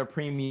at a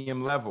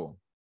premium level.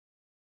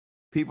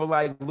 People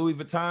like Louis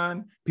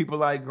Vuitton, people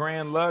like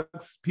Grand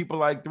Lux, people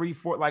like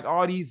 3-4, like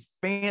all these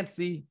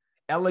fancy,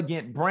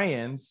 elegant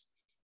brands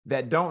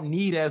that don't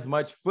need as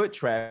much foot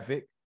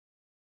traffic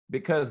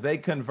because they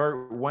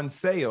convert one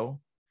sale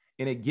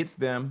and it gets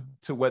them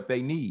to what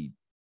they need.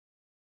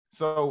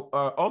 So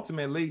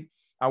ultimately,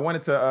 I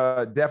wanted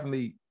to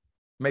definitely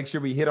make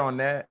sure we hit on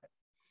that.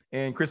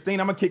 And Christine,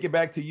 I'm gonna kick it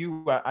back to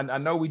you. I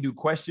know we do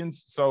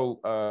questions, so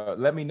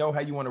let me know how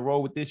you want to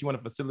roll with this. You want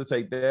to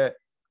facilitate that.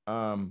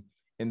 And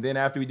then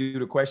after we do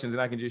the questions, then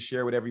I can just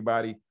share with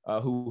everybody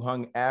who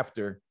hung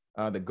after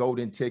the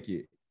golden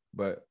ticket.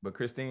 But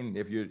Christine,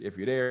 if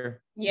you're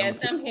there. Yes,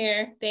 I'm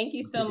here. Thank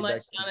you so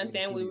much,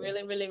 Jonathan. We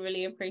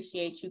really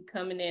appreciate you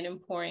coming in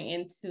and pouring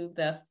into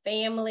the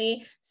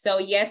family. So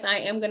yes, I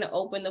am going to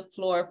open the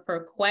floor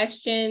for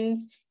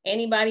questions.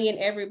 Anybody and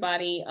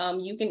everybody,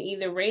 you can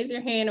either raise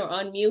your hand or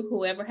unmute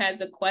whoever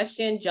has a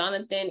question.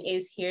 Jonathan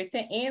is here to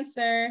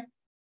answer.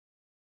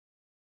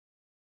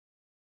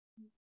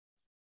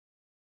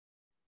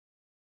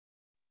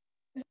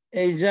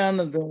 Hey,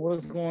 Jonathan,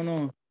 what's going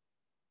on?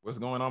 What's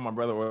going on, my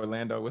brother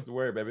Orlando? What's the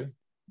word, baby?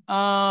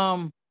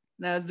 Now,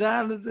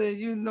 Jonathan,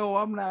 you know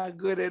I'm not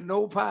good at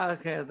no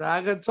podcast.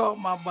 I can talk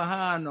my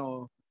behind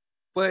off,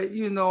 but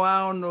you know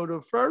I don't know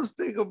the first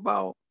thing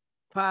about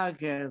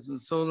podcasting.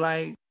 So,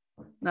 like,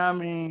 I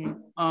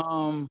mean,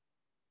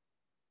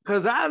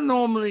 because I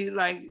normally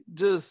like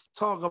just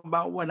talk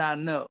about what I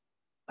know.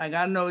 Like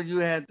I know you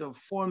had to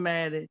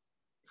format the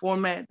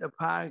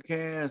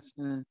podcast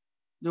and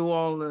do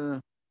all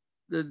the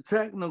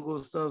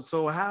technical stuff.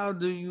 So how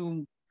do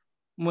you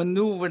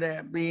maneuver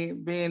that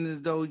being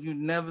as though you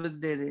never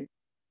did it?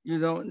 You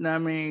don't know what I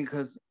mean?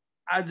 Because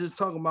I just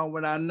talk about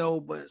what I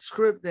know, but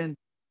scripting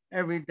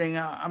everything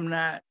out, I'm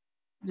not,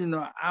 you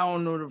know, I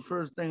don't know the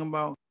first thing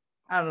about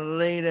how to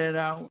lay that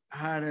out,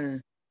 how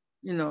to,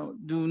 you know,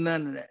 do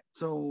none of that.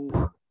 So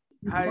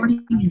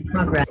Recording in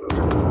progress.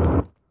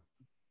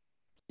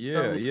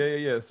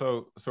 Yeah.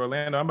 So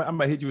Orlando, I'm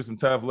gonna hit you with some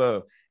tough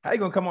love. How you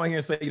gonna come on here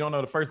and say you don't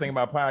know the first thing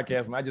about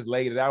podcasts when I just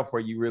laid it out for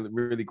you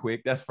really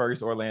quick? That's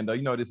first, Orlando.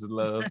 You know this is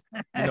love.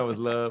 You know it's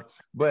love.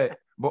 But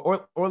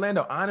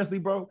Orlando, honestly,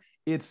 bro,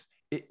 it's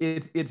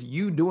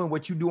you doing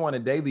what you do on a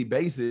daily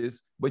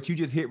basis, but you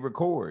just hit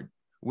record.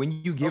 When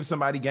you give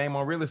somebody game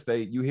on real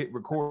estate, you hit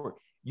record.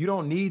 You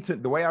don't need to.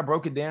 The way I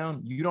broke it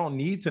down, you don't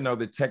need to know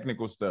the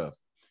technical stuff.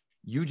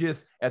 You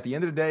just, at the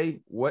end of the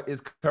day, what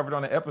is covered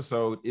on the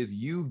episode is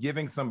you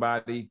giving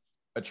somebody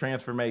a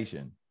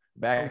transformation.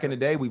 Back in the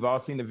day, we've all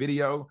seen the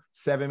video,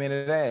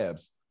 7-minute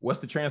abs. What's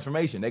the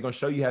transformation? They're going to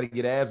show you how to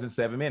get abs in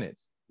 7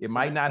 minutes. It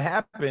might not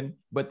happen,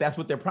 but that's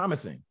what they're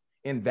promising.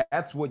 And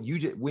that's what you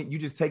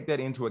just take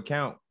that into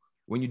account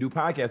when you do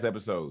podcast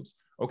episodes.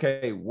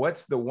 Okay,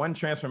 what's the one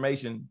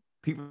transformation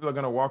people are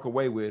going to walk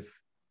away with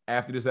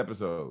after this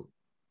episode?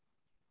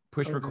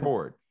 Push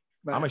record.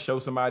 Right. I'm going to show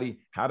somebody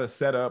how to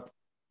set up,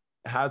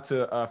 how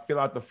to fill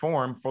out the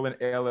form for an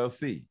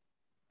LLC.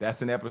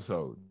 That's an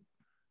episode.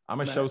 I'm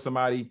going to show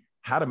somebody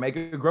how to make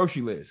a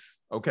grocery list.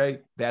 Okay,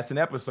 that's an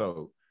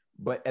episode.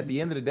 But at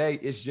the end of the day,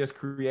 it's just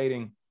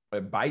creating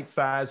a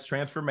bite-sized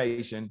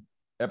transformation,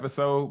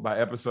 episode by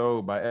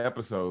episode by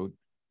episode.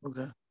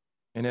 Okay.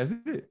 And that's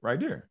it right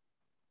there.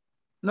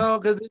 No,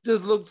 because it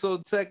just looks so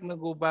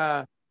technical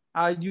by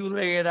how you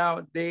lay it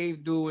out,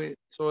 Dave do it.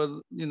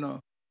 So you know,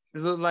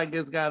 it looks like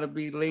it's got to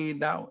be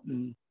laid out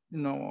and you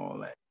know all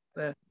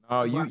that.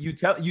 Oh, you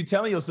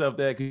telling yourself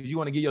that because you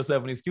want to give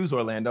yourself an excuse,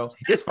 Orlando.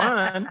 It's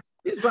fine.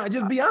 It's fine.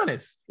 Just be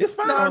honest. It's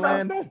fine,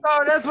 Orlando.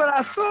 No, that's what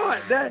I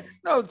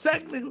thought.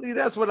 Technically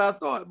that's what I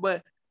thought.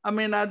 But I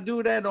mean, I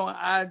do that on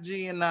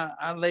IG and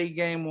I lay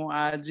game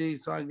on IG.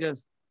 So I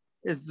guess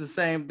it's the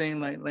same thing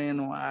like laying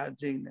on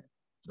IG.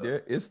 So,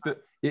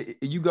 yeah,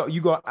 you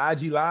go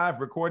IG live,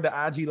 record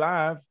the IG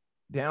live,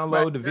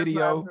 download the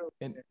video,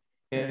 and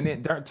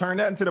then turn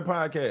that into the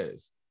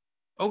podcast.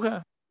 Okay.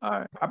 All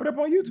right. Pop it up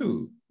on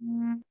YouTube.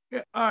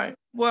 Yeah, all right.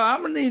 Well,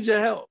 I'm gonna need your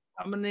help.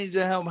 I'm gonna need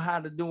your help how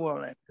to do all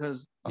that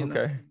because you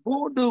know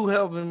who do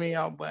helping me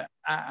out, but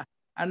I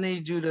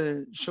need you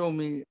to show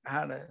me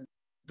how to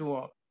do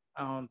all.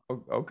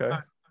 Okay.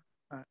 All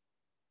right.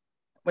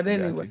 But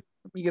anyway,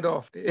 let me get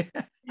off there.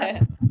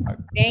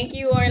 Thank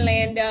you,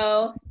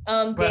 Orlando.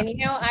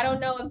 Danielle, I don't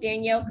know if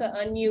Danielle could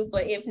unmute,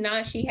 but if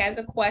not, she has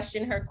a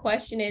question. Her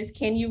question is,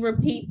 can you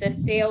repeat the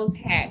sales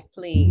hack,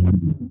 please?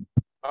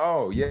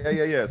 Oh,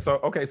 yeah. So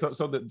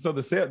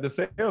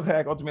the sales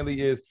hack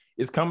ultimately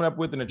is coming up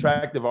with an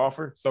attractive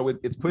offer. So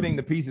it's putting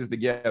the pieces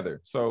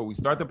together. So we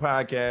start the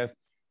podcast,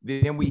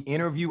 then we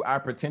interview our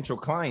potential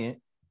client,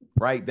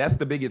 right? That's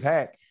the biggest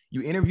hack.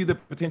 You interview the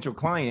potential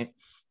client,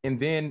 and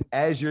then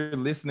as you're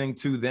listening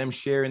to them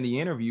share in the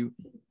interview,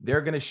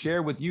 they're going to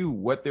share with you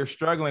what they're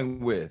struggling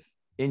with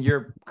in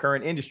your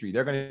current industry.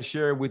 They're going to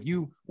share with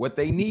you what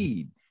they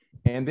need.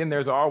 And then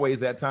there's always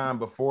that time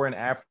before and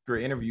after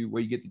an interview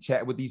where you get to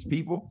chat with these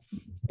people.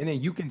 And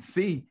then you can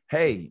see,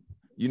 hey,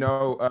 do you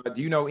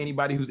know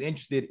anybody who's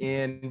interested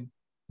in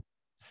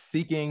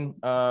seeking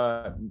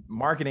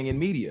marketing and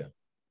media?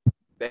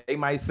 They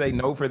might say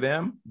no for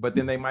them, but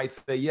then they might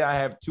say, yeah, I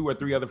have 2 or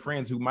 3 other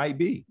friends who might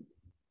be.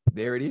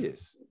 There it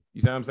is.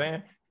 You see what I'm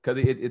saying? Because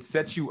it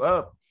sets you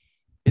up.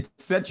 It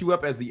sets you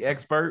up as the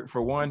expert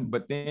for one,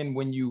 but then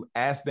when you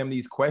ask them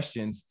these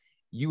questions,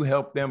 you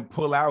help them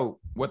pull out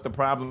what the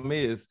problem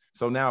is.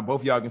 So now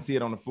both of y'all can see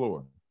it on the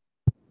floor.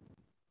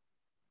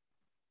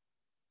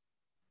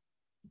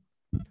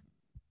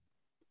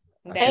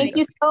 Thank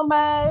you so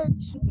much.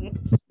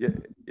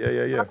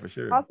 Yeah, for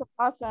sure.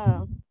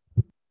 Awesome.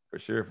 For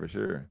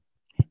sure.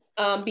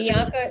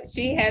 Bianca,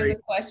 she has a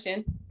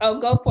question. Oh,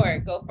 go for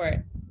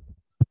it.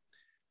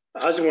 I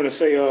just want to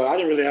say, I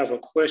didn't really have a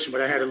question,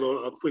 but I had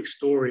a quick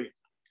story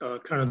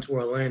kind of to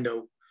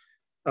Orlando.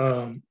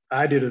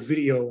 I did a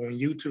video on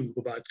YouTube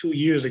about 2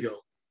 years ago.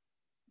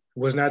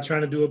 Was not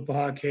trying to do a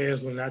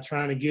podcast, was not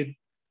trying to get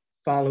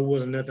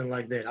followers or nothing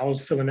like that. I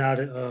was filling out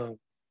a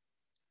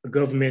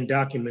government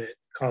document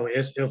called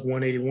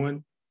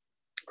SF-181.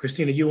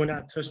 Christina, you and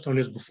I touched on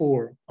this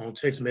before on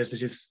text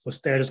messages for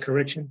status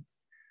correction.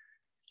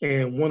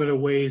 And one of the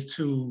ways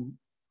to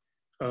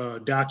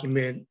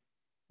document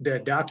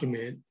that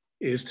document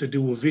is to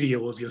do a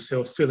video of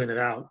yourself filling it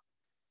out.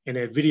 And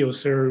that video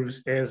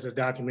serves as a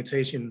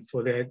documentation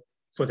for that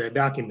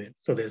document,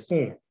 for that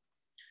form.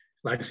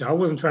 Like I said, I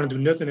wasn't trying to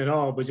do nothing at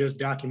all, but just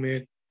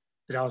document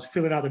that I was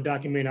filling out the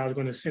document. I was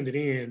going to send it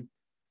in,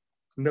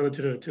 mail it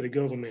to the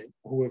government,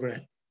 whoever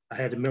I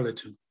had to mail it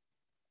to.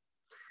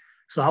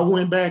 So I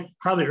went back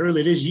probably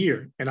early this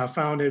year and I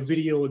found that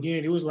video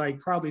again. It was like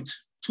probably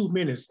 2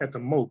 minutes at the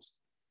most.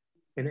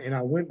 And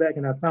I went back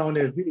and I found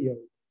that video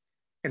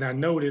and I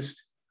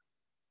noticed,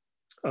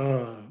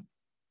 well,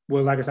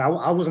 like I said,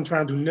 I wasn't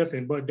trying to do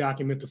nothing but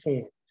document the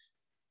form.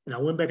 And I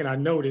went back and I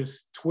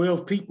noticed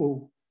 12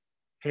 people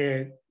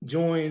had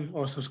joined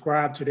or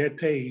subscribed to that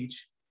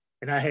page.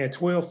 And I had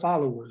 12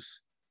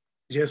 followers,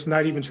 just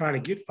not even trying to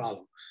get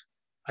followers.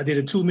 I did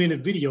a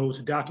 2-minute video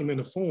to document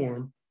a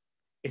form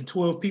and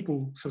 12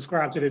 people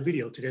subscribed to that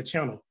video, to that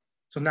channel.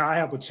 So now I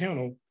have a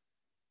channel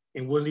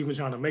and wasn't even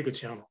trying to make a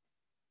channel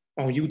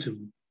on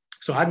YouTube.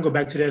 So I can go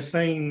back to that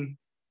same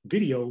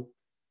video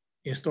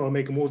and start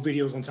making more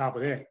videos on top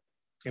of that.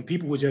 And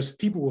people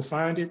will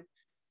find it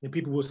and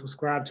people will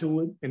subscribe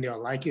to it and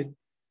they'll like it.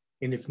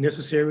 And if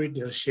necessary,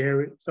 they'll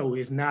share it. So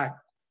it's not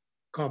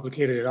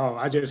complicated at all.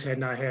 I just had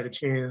not had a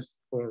chance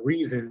or a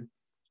reason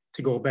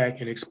to go back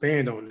and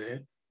expand on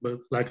that. But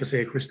like I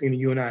said, Christina,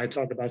 you and I had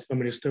talked about some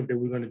of the stuff that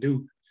we're going to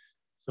do.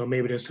 So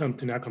maybe there's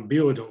something I can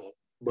build on.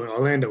 But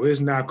Orlando,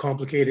 it's not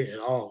complicated at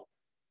all.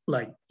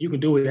 Like you can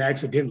do it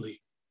accidentally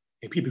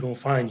and people going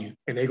to find you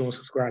and they're going to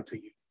subscribe to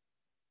you.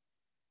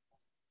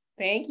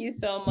 Thank you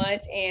so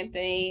much,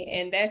 Anthony.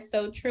 And that's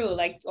so true.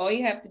 Like all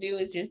you have to do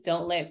is just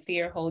don't let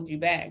fear hold you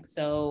back.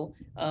 So,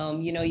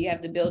 you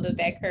have to build up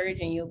that courage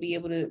and you'll be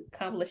able to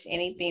accomplish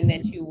anything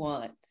that you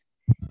want.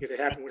 It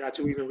happened without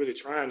you even really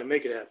trying to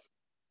make it happen.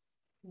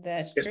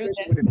 That's Especially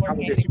true. That's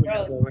organic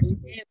growth.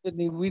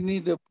 Anthony, we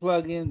need to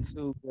plug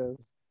into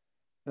because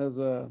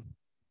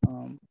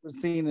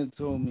Christina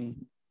told me.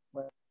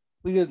 But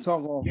we can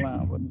talk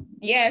offline. But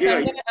Yes,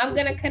 yeah. I'm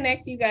gonna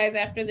connect you guys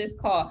after this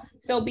call.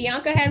 So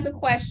Bianca has a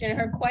question.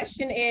 Her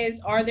question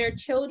is, are there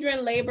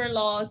children labor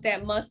laws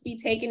that must be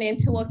taken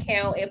into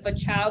account if a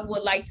child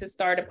would like to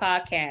start a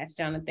podcast,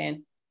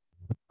 Jonathan?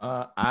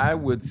 I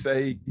would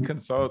say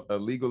consult a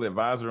legal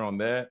advisor on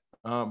that.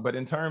 But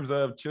in terms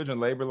of children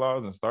labor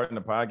laws and starting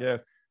a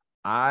podcast,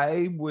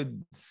 I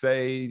would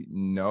say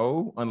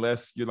no,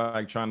 unless you're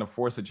like trying to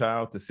force a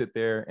child to sit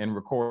there and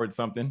record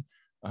something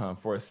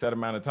for a set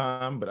amount of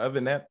time. But other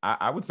than that,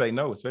 I would say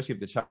no, especially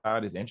if the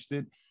child is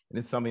interested and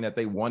it's something that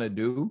they want to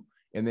do.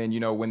 And then,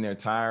 when they're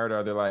tired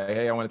or they're like,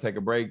 hey, I want to take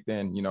a break,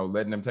 then,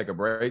 letting them take a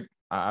break.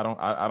 I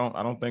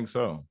don't think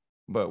so.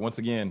 But once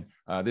again,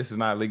 this is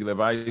not legal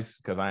advice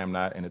because I am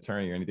not an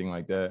attorney or anything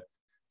like that.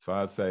 So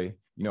I'd say,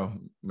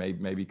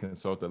 maybe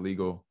consult a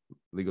legal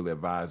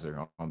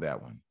advisor on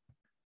that one.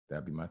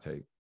 That'd be my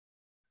take.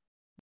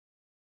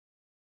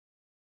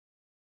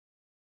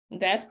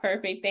 That's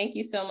perfect. Thank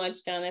you so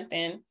much,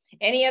 Jonathan.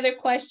 Any other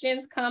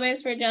questions,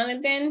 comments for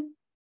Jonathan?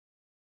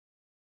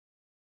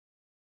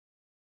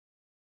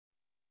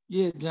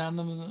 Yeah,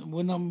 Jonathan,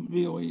 when I'm gonna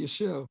be on your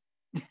show.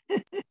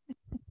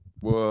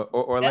 Well,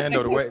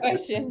 Orlando, the way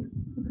question.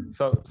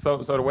 So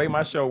the way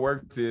my show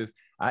works is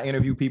I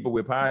interview people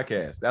with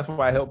podcasts. That's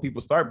why I help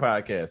people start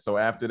podcasts. So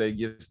after they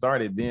get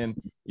started, then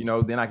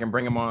then I can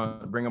bring them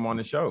on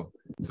the show.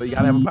 So you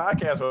gotta have a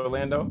podcast,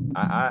 Orlando.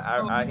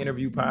 I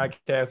interview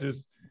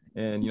podcasters,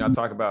 and I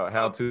talk about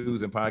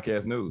how-tos and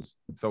podcast news.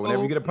 So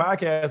whenever you get a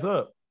podcast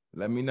up,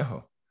 let me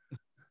know.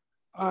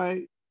 All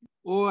right.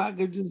 Or I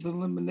could just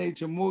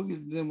eliminate your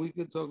mortgage, then we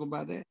could talk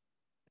about that.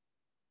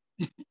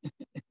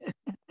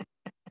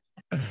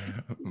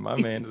 My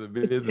man is a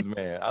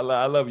businessman.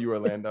 I love you,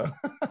 Orlando.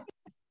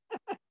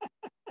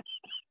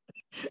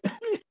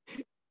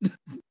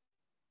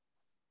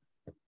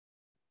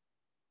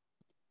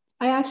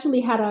 I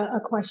actually had a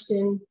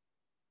question.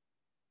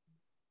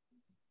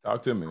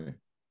 Talk to me.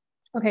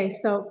 Okay,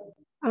 so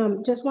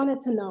just wanted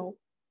to know,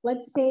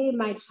 let's say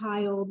my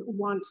child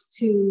wants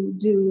to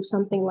do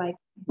something like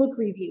book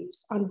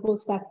reviews on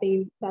books that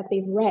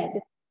they've read.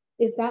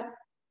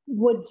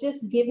 Would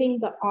just giving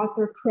the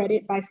author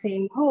credit by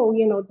saying, oh,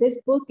 this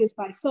book is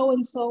by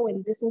so-and-so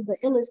and this is the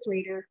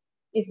illustrator,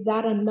 is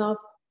that enough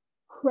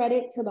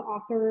credit to the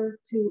author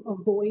to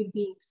avoid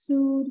being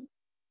sued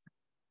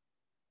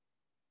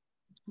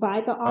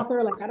by the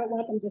author? Like, I don't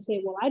want them to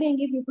say, well, I didn't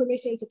give you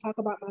permission to talk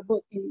about my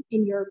book in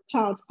your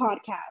child's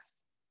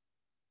podcast.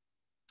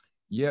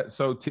 Yeah,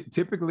 so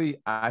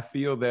typically I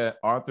feel that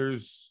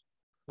authors,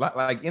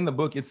 like in the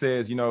book, it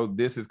says,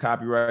 this is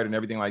copyright and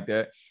everything like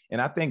that. And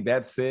I think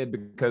that's said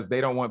because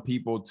they don't want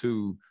people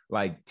to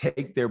like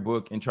take their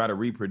book and try to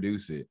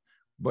reproduce it.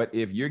 But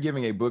if you're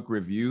giving a book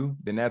review,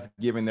 then that's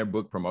giving their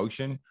book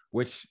promotion,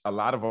 which a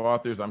lot of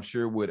authors, I'm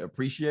sure, would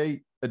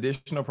appreciate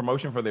additional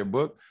promotion for their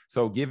book.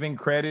 So giving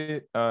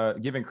credit to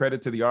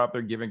the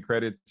author, giving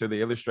credit to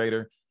the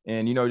illustrator,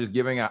 and, just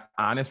giving an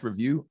honest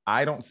review,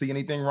 I don't see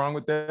anything wrong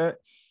with that.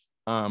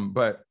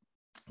 But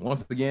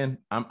once again,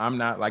 I'm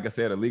not, like I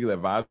said, a legal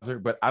advisor,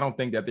 but I don't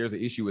think that there's an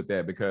issue with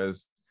that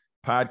because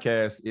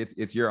podcasts,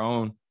 it's your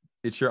own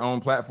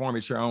platform,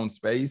 it's your own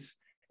space,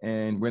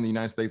 and we're in the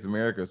United States of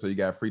America, so you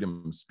got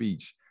freedom of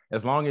speech.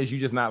 As long as you're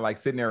just not like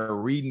sitting there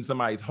reading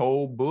somebody's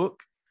whole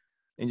book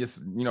and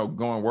just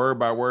going word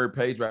by word,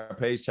 page by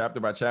page, chapter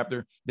by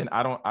chapter, then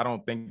I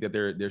don't think that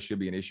there should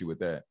be an issue with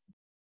that.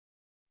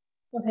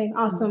 Okay,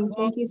 awesome.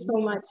 Thank you so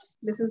much.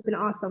 This has been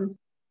awesome.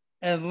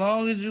 As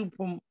long as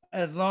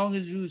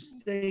you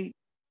state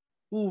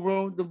who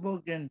wrote the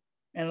book and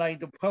like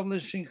the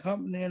publishing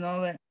company and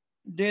all that,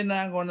 they're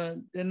not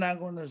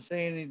gonna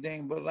say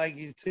anything. But like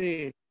you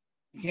said,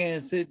 you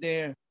can't sit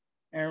there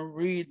and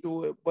read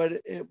through it.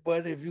 But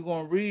if you're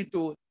gonna read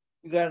through it,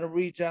 you got to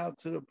reach out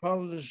to the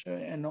publisher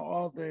and the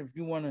author if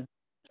you want to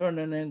turn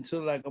it into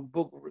like a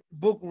book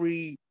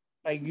read,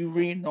 like you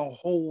reading the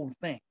whole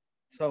thing.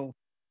 So,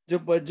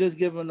 but just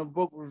giving a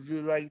book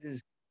review like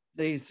this,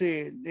 they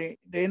said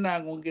they're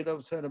not gonna get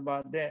upset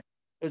about that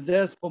because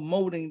that's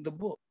promoting the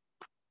book.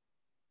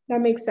 That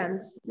makes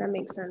sense.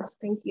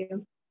 Thank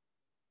you.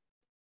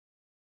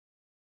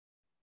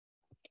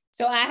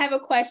 So I have a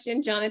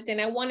question, Jonathan.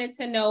 I wanted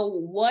to know,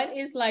 what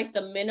is like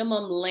the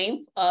minimum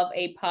length of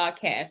a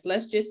podcast?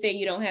 Let's just say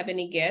you don't have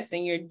any guests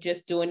and you're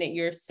just doing it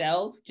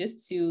yourself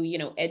just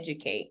to,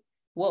 educate.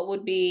 What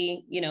would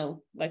be,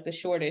 like the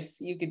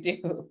shortest you could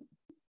do?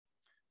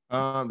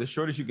 The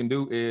shortest you can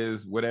do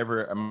is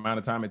whatever amount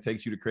of time it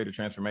takes you to create a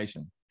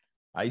transformation.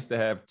 I used to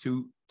have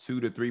 2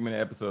 to 3 minute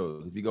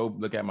episodes. If you go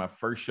look at my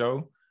first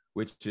show,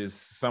 which is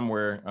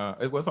somewhere,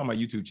 it was on my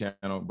YouTube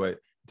channel, but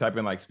type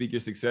in like Speak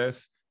Your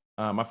Success.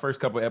 My first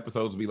couple of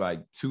episodes will be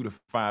like 2 to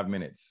 5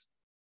 minutes.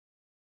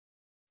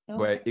 Okay.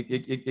 But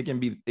it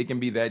can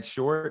be that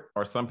short,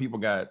 or some people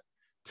got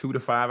 2 to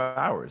 5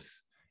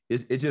 hours.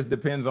 It just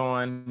depends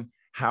on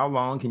how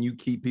long can you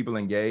keep people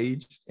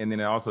engaged, and then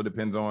it also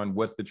depends on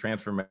what's the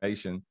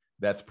transformation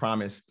that's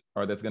promised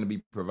or that's going to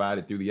be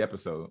provided through the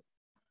episode.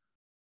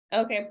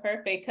 Okay,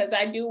 perfect. Because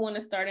I do want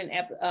to start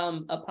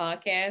a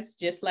podcast,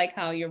 just like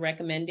how you're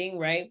recommending,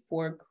 right?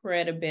 For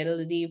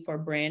credibility, for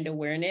brand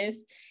awareness.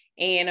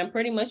 And I'm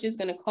pretty much just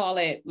going to call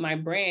it my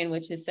brand,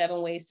 which is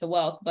 7 Ways to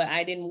Wealth. But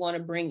I didn't want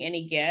to bring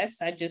any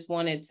guests. I just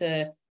wanted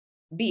to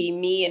be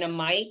me and a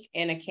mic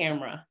and a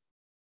camera.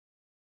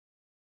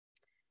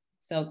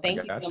 So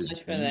thank you so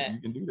much for that.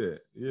 You can do that.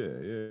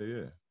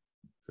 Yeah.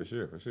 For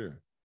sure.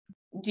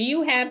 Do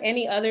you have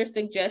any other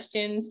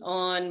suggestions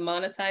on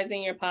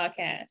monetizing your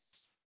podcast?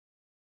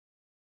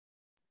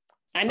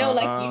 I know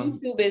like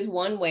YouTube is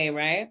one way,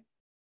 right?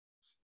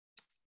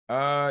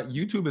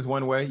 YouTube is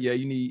one way. Yeah,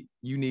 you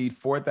need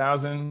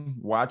 4,000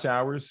 watch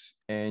hours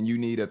and you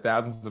need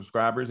 1,000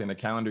 subscribers in a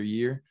calendar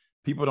year.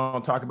 People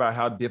don't talk about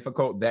how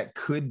difficult that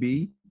could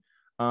be.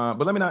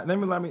 But let me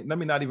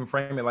not even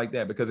frame it like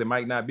that, because it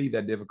might not be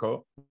that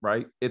difficult,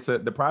 right?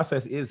 The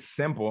process is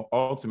simple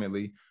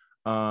ultimately.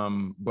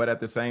 But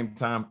at the same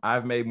time,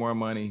 I've made more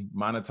money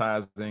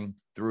monetizing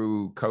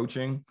through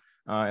coaching.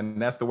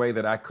 And that's the way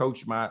that I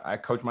coach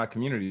my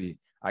community.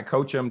 I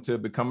coach them to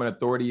become an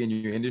authority in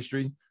your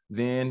industry.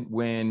 Then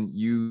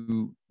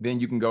you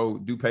can go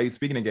do paid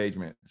speaking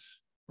engagements,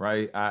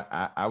 right?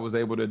 I was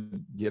able to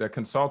get a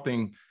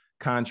consulting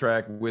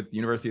contract with the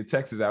University of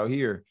Texas out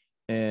here,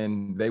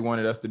 and they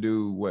wanted us to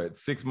do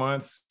 6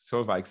 months. So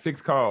it's like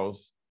 6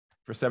 calls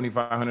for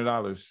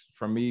 $7,500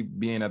 from me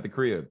being at the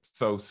crib.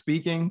 So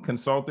speaking,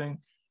 consulting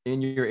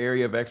in your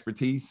area of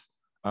expertise.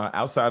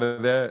 Outside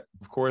of that,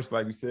 of course,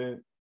 like we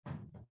said,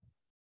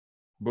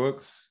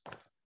 books.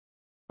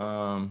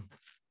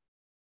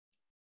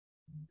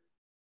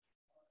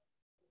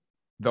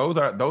 Those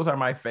are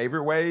my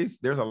favorite ways.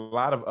 There's a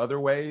lot of other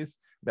ways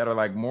that are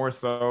like more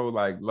so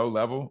like low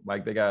level.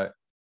 Like they got,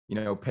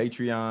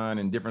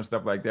 Patreon and different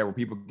stuff like that where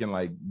people can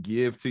like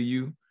give to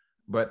you.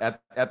 But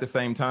at the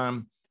same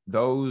time,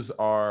 those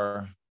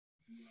are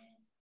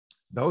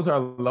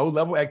low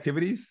level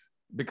activities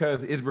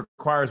because it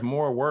requires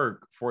more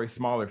work for a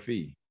smaller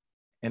fee.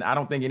 And I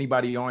don't think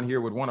anybody on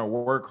here would want to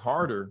work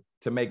harder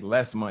to make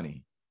less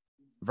money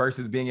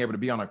versus being able to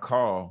be on a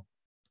call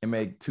and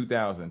make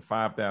 $2,000,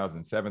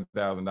 $5,000,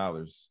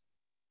 $7,000.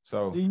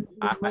 So do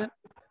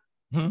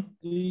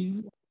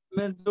you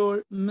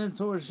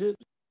mentorship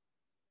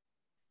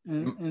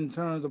in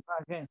terms of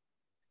podcast?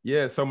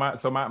 Yeah, so my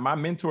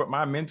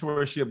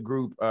mentorship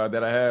group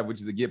that I have, which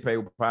is the Get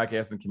Paid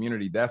Podcasting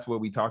community, that's what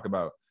we talk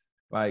about.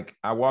 Like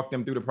I walk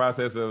them through the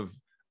process of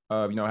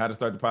how to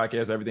start the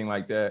podcast, everything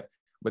like that.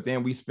 But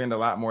then we spend a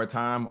lot more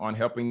time on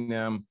helping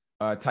them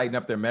tighten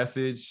up their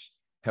message,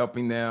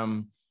 helping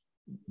them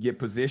get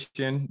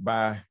positioned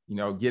by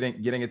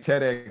getting a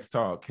TEDx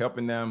talk,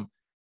 helping them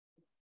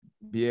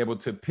be able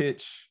to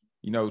pitch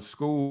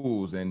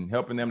schools, and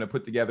helping them to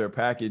put together a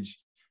package,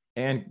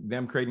 and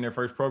them creating their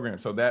first program.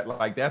 So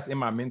that's in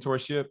my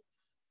mentorship.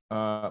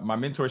 My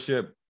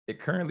mentorship, it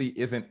currently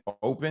isn't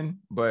open,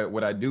 but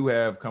what I do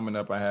have coming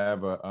up, I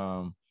have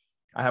a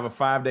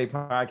 5-day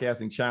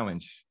podcasting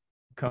challenge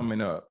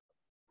coming up,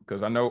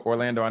 because I know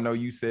Orlando, I know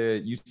you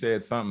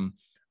said something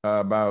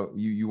about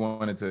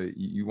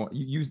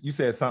you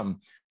said something,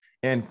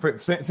 and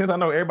since I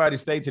know everybody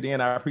stayed to the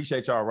end, I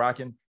appreciate y'all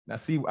rocking. And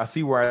I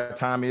see where our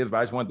time is, but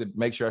I just wanted to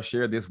make sure I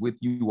share this with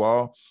you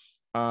all.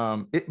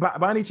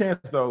 By any chance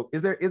though,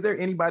 is there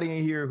anybody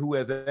in here who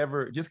has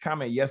ever, just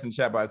comment yes in the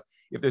chat box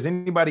if there's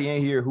anybody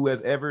in here who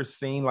has ever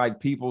seen like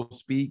people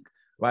speak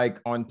like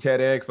on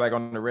TEDx, like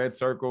on the Red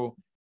Circle,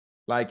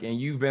 like, and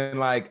you've been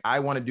like, I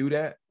want to do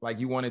that, like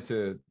you wanted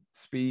to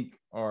speak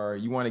or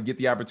you want to get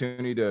the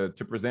opportunity to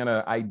present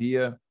an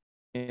idea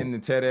in the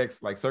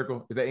TEDx like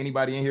circle? Is there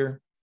anybody in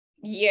here?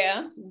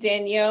 Yeah,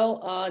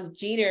 Danielle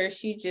Jeter,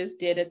 she just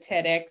did a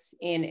TEDx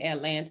in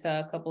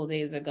Atlanta a couple of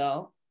days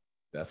ago.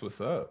 That's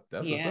what's up.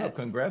 What's up.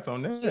 Congrats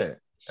on that.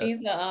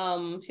 She's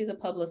a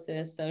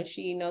publicist, so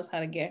she knows how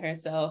to get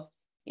herself,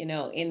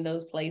 in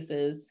those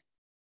places.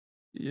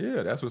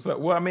 Yeah, that's what's up.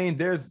 Well, I mean,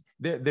 there's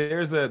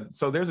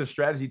a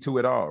strategy to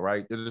it all,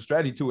 right? There's a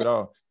strategy to it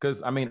all,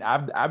 because I mean,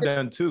 I've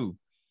done too,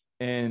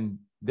 and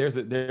there's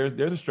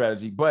a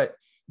strategy. But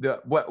the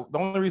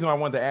only reason I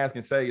wanted to ask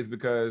and say is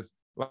because,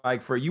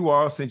 like, for you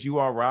all, since you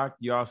all rock,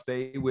 y'all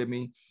stay with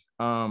me.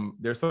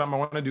 There's something I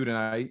want to do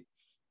tonight,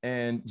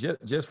 and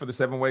just for the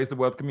 7 Ways to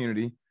Wealth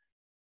community.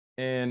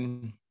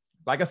 And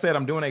like I said,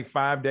 I'm doing a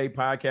 5-day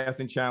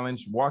podcasting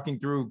challenge, walking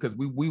through, because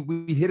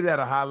we hit it at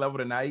a high level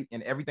tonight,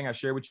 and everything I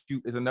share with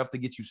you is enough to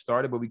get you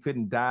started, but we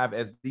couldn't dive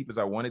as deep as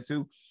I wanted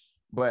to.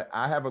 But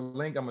I have a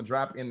link I'm gonna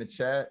drop in the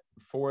chat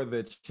for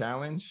the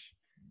challenge,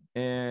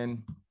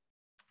 and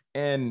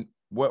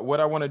what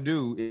I want to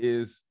do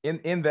is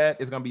in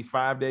that is gonna be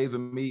 5 days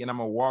with me, and I'm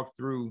gonna walk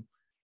through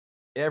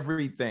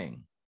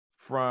everything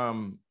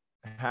from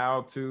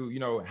how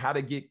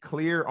to get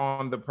clear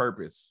on the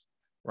purpose,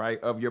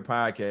 right, of your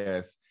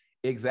podcast,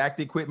 exact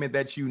equipment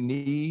that you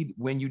need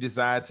when you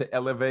decide to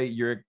elevate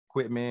your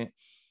equipment,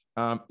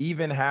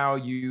 even how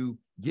you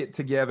get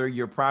together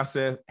your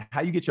process,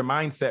 how you get your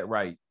mindset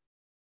right.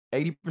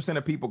 80%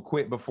 of people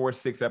quit before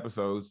 6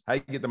 episodes, how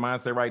you get the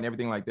mindset right and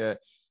everything like that.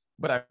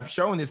 But I've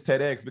shown this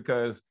TEDx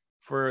because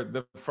for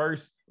the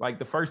first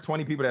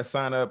 20 people that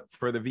sign up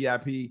for the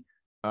VIP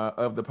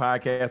of the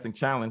podcasting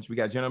challenge, we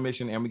got general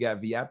admission and we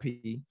got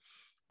VIP,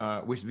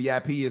 which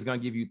VIP is going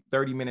to give you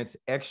 30 minutes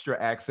extra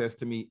access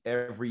to me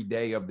every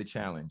day of the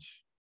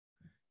challenge.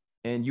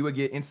 And you will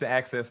get instant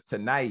access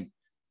tonight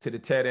to the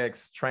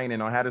TEDx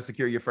training on how to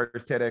secure your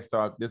first TEDx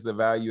talk, this is a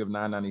value of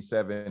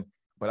 $9.97,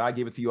 but I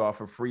give it to you all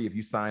for free if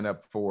you sign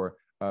up for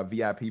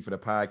VIP for the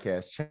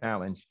podcast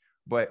challenge.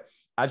 But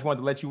I just wanted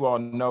to let you all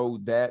know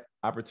that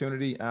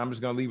opportunity. I'm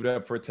just going to leave it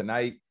up for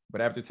tonight,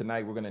 but after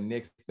tonight, we're going to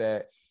nix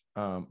that.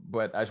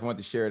 But I just wanted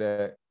to share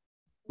that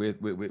with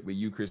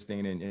you,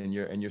 Christine, and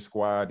your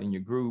squad and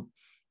your group.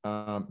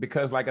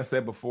 Because like I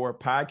said before,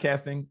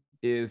 podcasting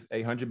is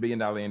a $100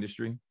 billion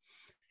industry,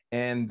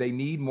 and they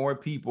need more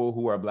people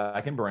who are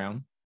Black and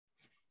brown,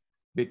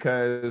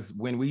 because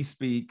when we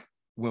speak,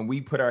 when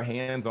we put our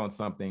hands on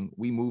something,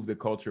 we move the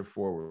culture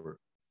forward.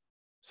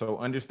 So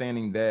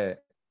understanding that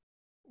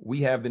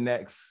we have the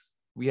next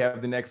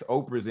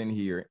Oprahs in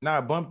here.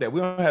 Nah, bump that. We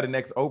don't have the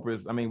next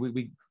Oprahs. I mean,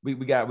 we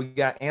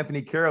got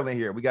Anthony Carroll in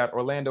here. We got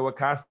Orlando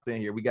Acosta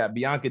in here. We got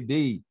Bianca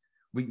D.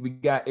 We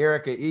got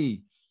Erica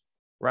E.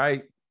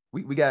 Right?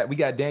 We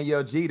got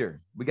Danielle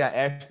Jeter. We got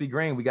Ashley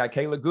Green. We got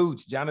Kayla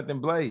Gooch, Jonathan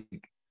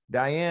Blake,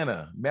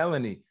 Diana,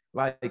 Melanie.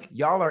 Like,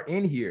 y'all are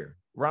in here.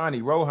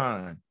 Ronnie,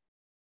 Rohan,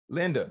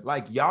 Linda.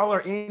 Like, y'all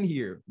are in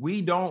here.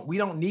 We don't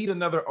need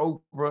another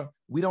Oprah.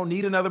 We don't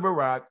need another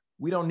Barack.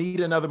 We don't need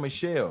another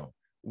Michelle.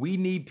 We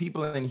need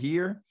people in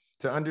here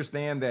to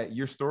understand that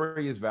your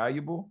story is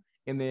valuable.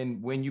 And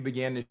then when you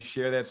begin to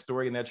share that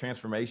story and that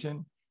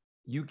transformation,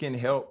 you can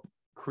help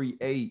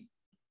create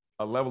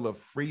a level of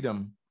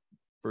freedom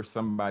for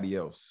somebody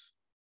else.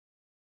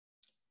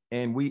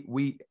 And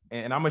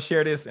and I'm gonna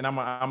share this, and I'm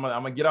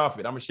gonna get off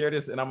it. I'm gonna share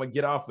this, and I'm gonna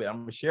get off it.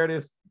 I'm gonna share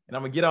this, and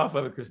I'm gonna get off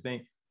of it,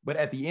 Christine. But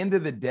at the end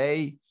of the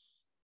day,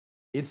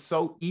 it's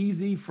so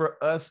easy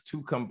for us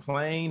to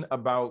complain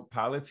about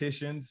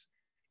politicians.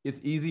 It's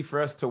easy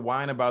for us to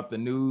whine about the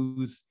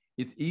news.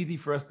 It's easy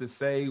for us to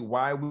say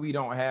why we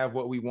don't have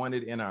what we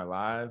wanted in our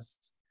lives.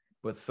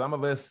 But some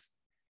of us,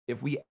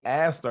 if we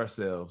asked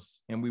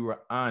ourselves and we were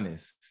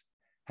honest,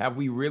 have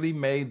we really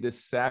made the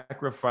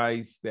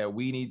sacrifice that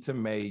we need to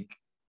make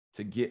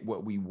to get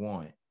what we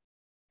want?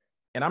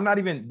 And I'm not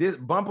even this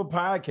bump a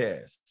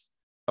podcast.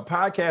 A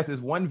podcast is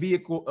one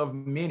vehicle of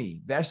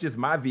many. That's just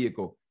my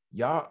vehicle.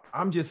 Y'all,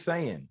 I'm just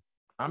saying.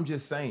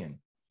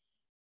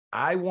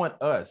 I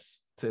want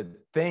us to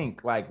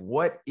think, like,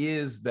 what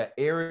is the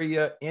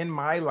area in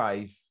my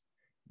life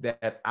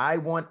that I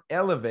want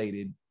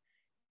elevated?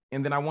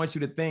 And then I want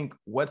you to think,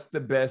 what's the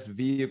best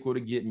vehicle to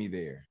get me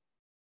there?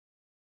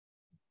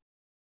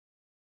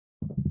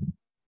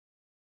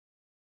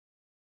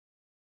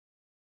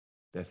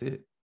 That's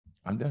it.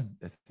 I'm done.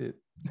 That's it.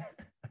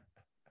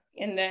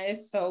 And that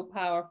is so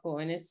powerful,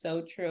 and it's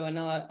so true. And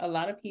a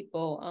lot of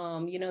people,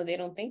 they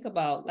don't think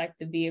about like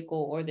the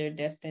vehicle or their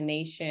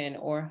destination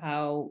or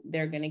how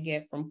they're going to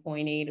get from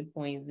point A to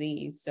point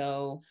Z.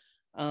 So,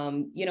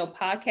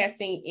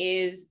 podcasting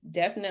is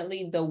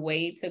definitely the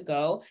way to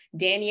go.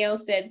 Danielle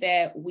said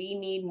that we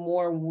need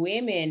more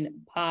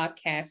women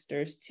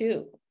podcasters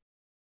too.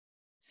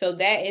 So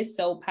that is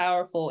so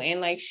powerful. And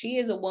like, she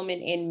is a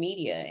woman in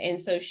media. And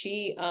so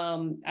she,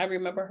 I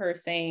remember her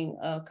saying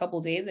a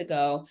couple days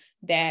ago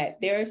that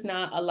there's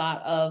not a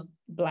lot of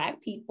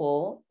Black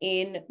people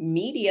in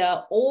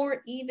media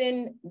or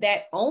even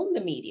that own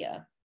the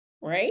media,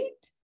 right?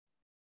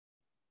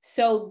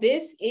 So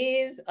this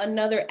is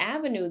another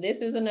avenue.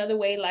 This is another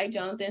way, like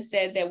Jonathan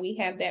said, that we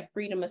have that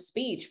freedom of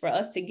speech for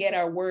us to get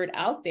our word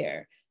out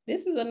there.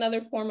 This is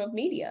another form of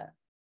media.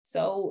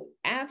 So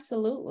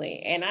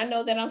absolutely. And I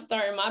know that I'm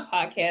starting my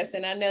podcast,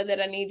 and I know that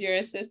I need your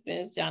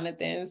assistance,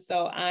 Jonathan.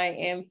 So I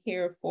am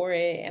here for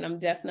it. And I'm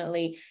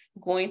definitely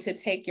going to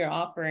take your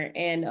offer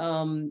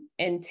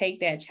and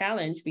take that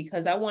challenge,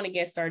 because I want to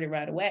get started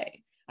right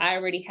away. I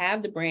already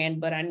have the brand,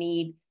 but I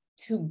need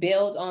to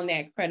build on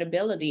that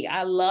credibility.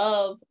 I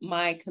love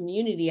my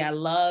community. I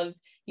love,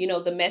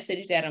 the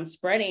message that I'm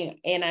spreading.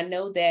 And I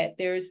know that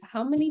there's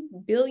how many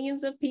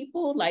billions of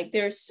people? Like,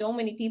 there's so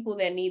many people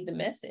that need the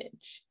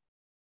message.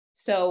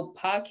 So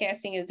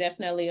podcasting is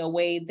definitely a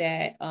way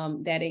that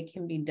that it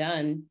can be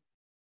done.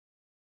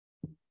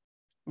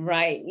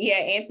 Right. Yeah.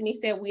 Anthony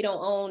said we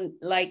don't own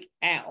like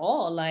at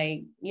all.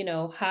 Like,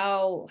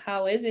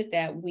 how is it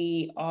that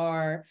we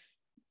are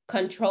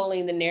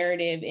controlling the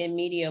narrative in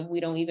media if we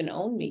don't even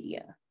own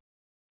media?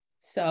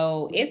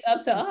 So it's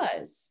up to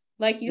us.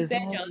 Like you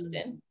said,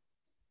 Jonathan.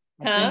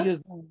 I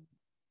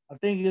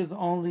think it's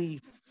only,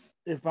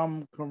 if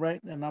I'm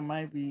correct, and I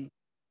might be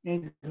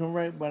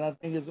incorrect, but I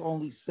think it's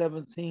only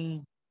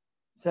 17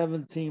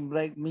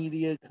 Black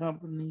media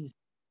companies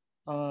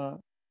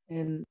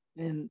in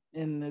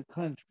the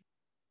country.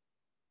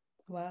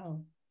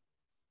 Wow.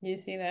 You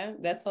see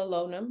that? That's a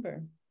low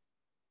number.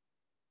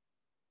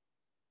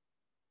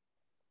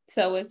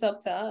 So it's up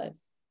to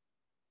us.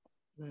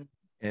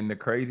 And the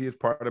craziest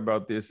part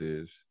about this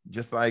is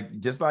just like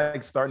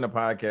starting a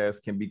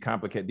podcast can be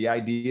complicated. The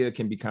idea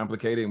can be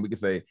complicated, and we can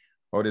say,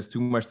 oh, there's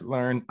too much to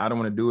learn. I don't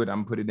want to do it. I'm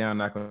gonna put it down,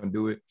 not gonna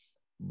do it.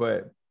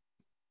 But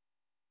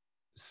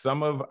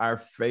some of our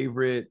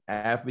favorite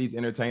athletes,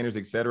 entertainers,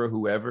 etc.,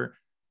 whoever,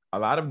 a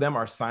lot of them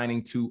are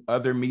signing to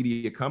other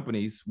media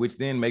companies, which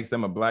then makes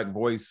them a Black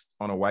voice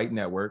on a white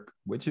network,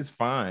 which is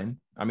fine.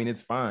 I mean,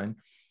 it's fine.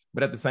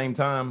 But at the same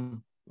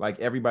time, like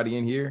everybody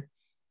in here,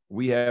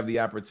 we have the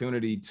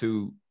opportunity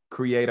to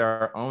create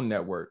our own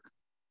network.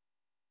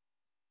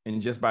 And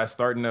just by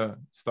starting a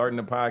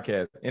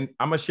podcast, and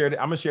I'm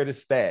gonna share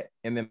this stat,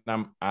 and then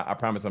I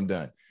promise I'm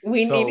done.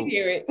 We need to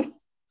hear it.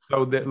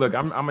 So look,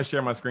 I'm gonna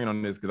share my screen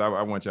on this because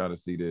I want y'all to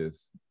see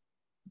this.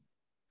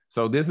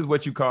 So this is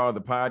what you call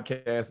the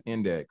podcast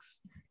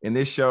index, and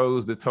this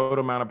shows the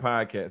total amount of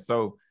podcasts.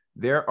 So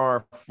there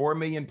are 4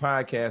 million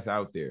podcasts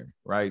out there,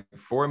 right?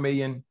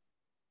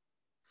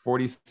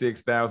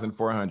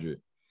 4,046,400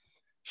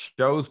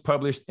 shows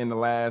published in the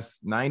last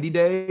 90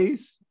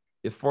 days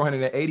is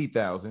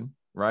 480,000.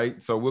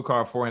 Right? So we'll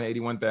call it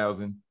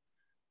 481,000.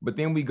 But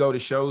then we go to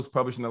shows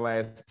published in the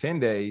last 10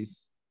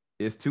 days,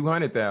 it's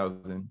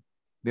 200,000.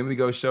 Then we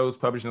go shows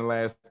published in the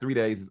last 3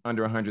 days, is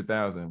under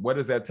 100,000. What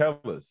does that tell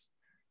us?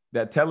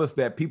 That tell us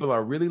that people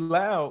are really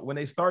loud when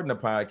they starting a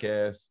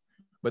podcast,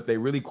 but they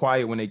really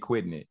quiet when they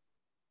quitting it.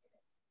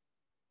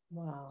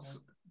 Wow.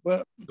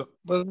 But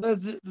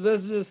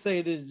let's just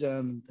say this,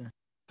 Jonathan.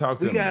 Talk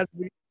to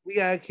me. We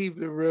gotta keep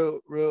it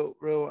real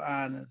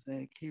honest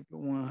and keep it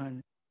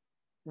 100.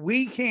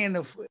 We can't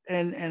afford,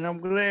 and I'm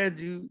glad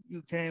you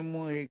came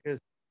on here because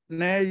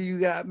now you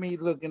got me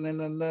looking in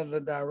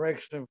another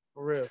direction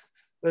for real.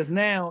 But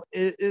now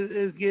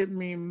it's getting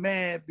me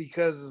mad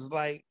because it's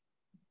like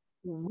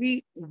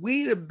we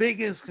the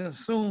biggest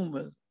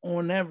consumers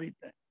on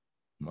everything.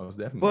 Most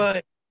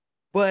definitely.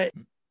 But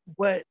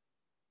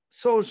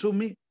social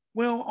media,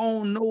 we don't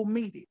own no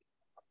media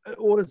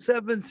or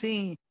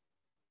 17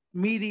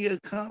 media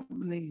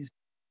companies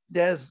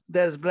that's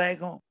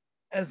black owned.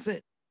 That's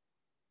it.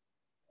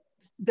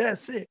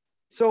 That's it.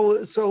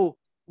 So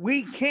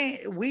we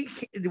can't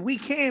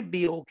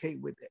be okay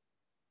with that.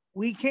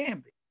 We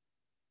can't be.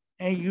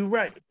 And you're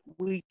right.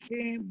 We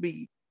can't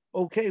be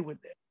okay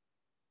with that.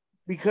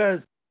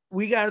 Because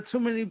we got too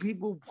many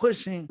people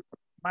pushing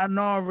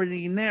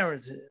minority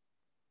narrative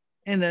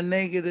in a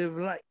negative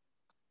light.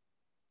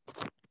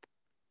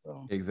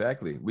 So.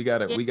 Exactly. We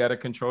gotta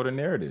control the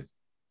narrative.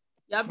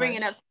 Y'all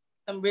bringing up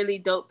some really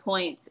dope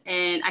points,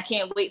 and I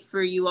can't wait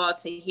for you all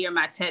to hear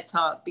my TED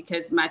Talk,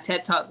 because my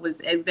TED Talk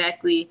was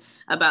exactly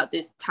about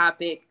this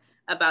topic,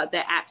 about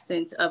the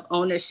absence of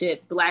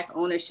ownership, Black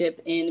ownership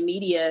in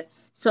media.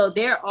 So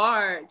there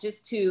are,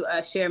 just to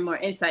share more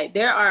insight,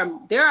 there are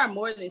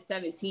more than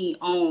 17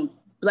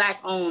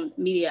 Black-owned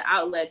media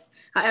outlets.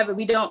 However,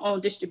 we don't own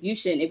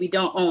distribution and we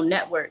don't own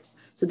networks.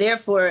 So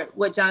therefore,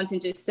 what Jonathan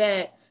just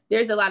said,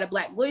 there's a lot of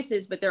Black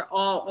voices, but they're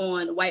all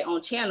on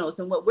white-owned channels.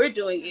 And what we're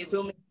doing is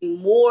we're making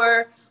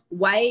more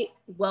white,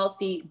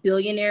 wealthy,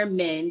 billionaire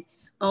men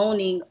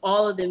owning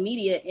all of the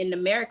media in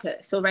America.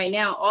 So right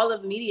now, all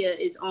of media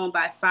is owned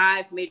by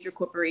 5 major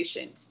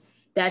corporations.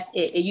 That's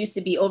it. It used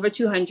to be over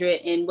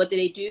 200. And what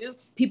do?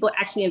 People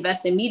actually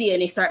invest in media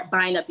and they start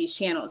buying up these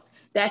channels.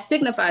 That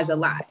signifies a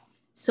lot.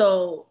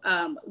 So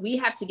we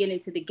have to get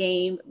into the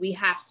game. We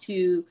have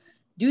to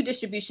do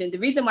distribution. The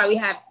reason why we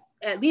have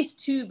at least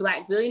 2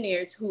 Black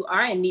billionaires who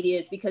are in media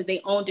is because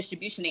they own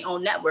distribution, they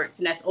own networks,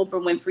 and that's Oprah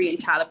Winfrey and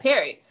Tyler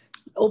Perry.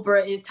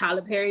 Oprah is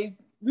Tyler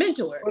Perry's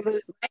mentor.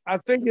 I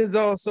think it's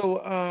also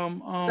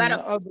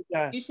the other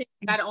guy. You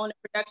gotta own the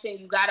production,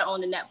 you gotta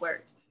own the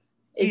network.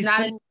 It's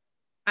not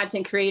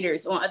content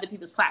creators on other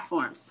people's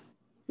platforms.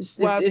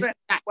 I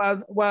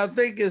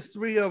think it's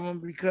 3 of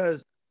them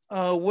because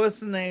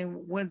what's the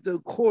name went to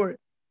court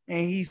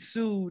and he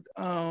sued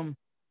Comcast.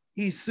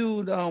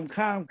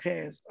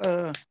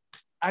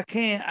 I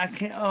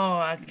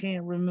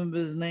can't remember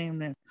his name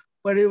now.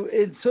 But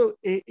he took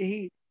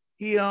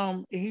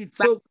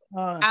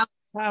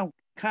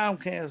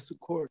Comcast to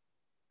court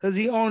because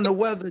he owned the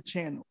Weather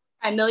Channel.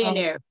 A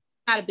millionaire,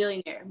 not a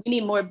billionaire. We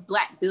need more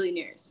Black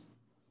billionaires.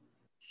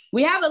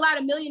 We have a lot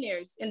of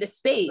millionaires in the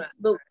space,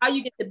 but how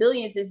you get the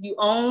billions is you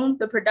own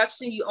the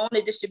production, you own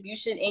the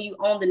distribution, and you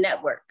own the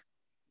network.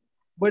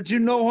 But you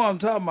know who I'm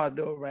talking about,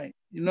 though, right?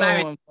 You know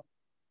who I'm talking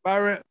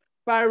about.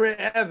 Byron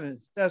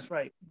Evans. That's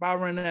right.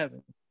 Byron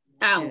Evans.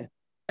 Allen.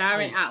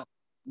 Byron Allen.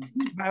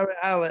 Byron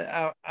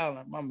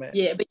Allen, my bad.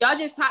 Yeah, but y'all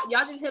just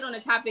hit on a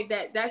topic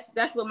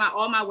that's what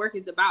all my work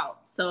is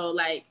about. So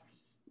like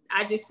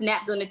I just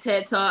snapped on the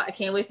TED Talk. I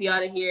can't wait for y'all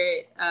to hear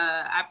it.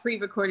 I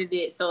pre-recorded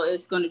it, so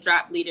it's going to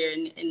drop later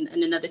in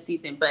another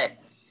season. But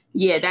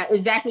yeah, that's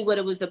exactly what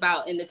it was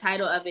about. And the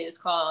title of it is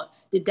called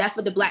 "The Death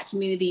of the Black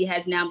Community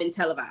Has Now Been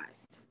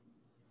Televised."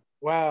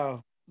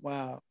 Wow.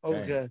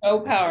 Okay. So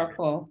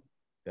powerful.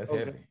 That's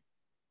heavy.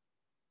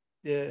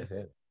 Yeah.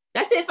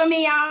 That's it for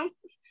me, y'all.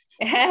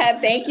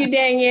 Thank you,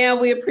 Danielle.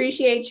 We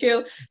appreciate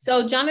you.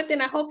 So,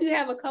 Jonathan, I hope you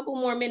have a couple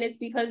more minutes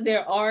because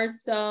there are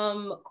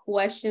some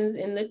questions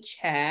in the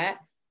chat.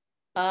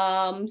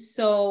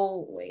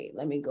 So wait,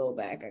 let me go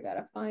back. I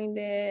gotta find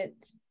it.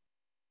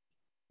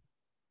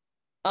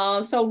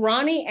 So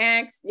Ronnie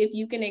asked if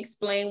you can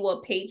explain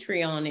what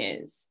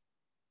Patreon is.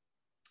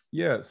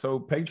 Yeah, so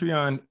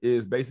Patreon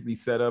is basically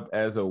set up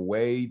as a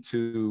way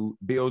to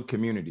build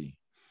community.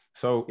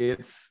 So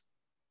it's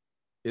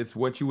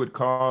what you would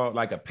call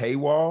like a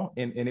paywall,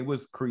 and it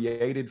was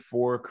created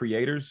for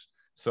creators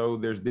So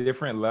there's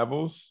different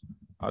levels.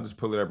 I'll just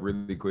pull it up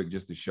really quick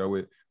just to show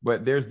it.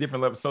 But there's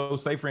different levels. So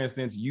say, for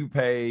instance, you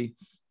pay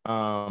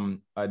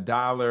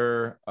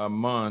 $1 a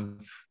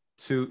month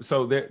to,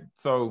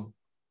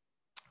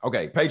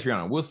 okay,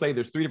 Patreon. We'll say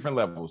there's 3 different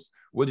levels.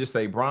 We'll just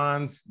say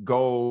bronze,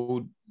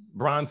 gold,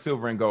 bronze,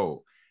 silver, and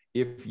gold.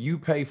 If you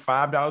pay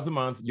 $5 a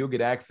month, you'll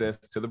get access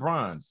to the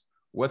bronze.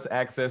 What's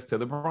access to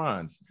the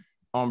bronze?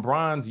 On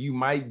bronze, you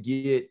might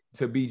get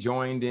to be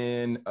joined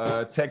in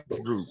a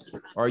text group,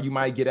 or you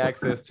might get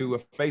access to a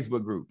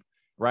Facebook group,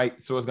 right?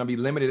 So it's going to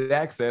be limited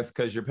access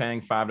because you're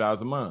paying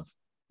 $5 a month.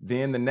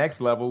 Then the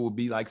next level will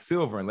be like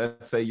silver. And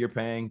let's say you're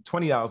paying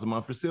 $20 a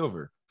month for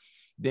silver.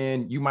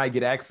 Then you might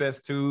get access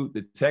to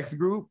the text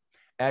group,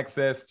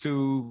 access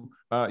to,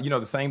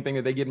 the same thing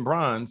that they get in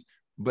bronze,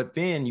 but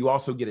then you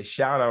also get a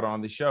shout out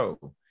on the show.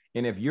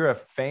 And if you're a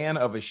fan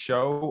of a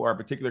show or a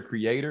particular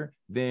creator,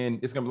 then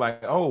it's going to be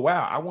like, oh,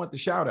 wow, I want the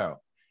shout out.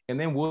 And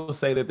then we'll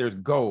say that there's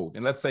gold.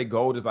 And let's say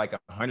gold is like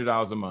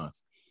 $100 a month.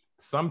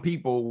 Some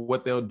people,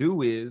 what they'll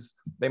do is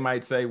they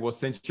might say, well,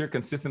 since you're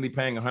consistently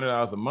paying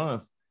 $100 a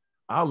month,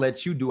 I'll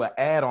let you do an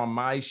ad on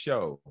my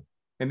show.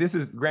 And this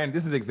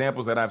is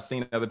examples that I've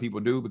seen other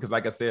people do, because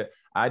like I said,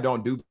 I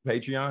don't do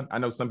Patreon. I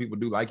know some people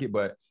do like it,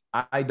 but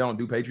I don't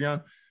do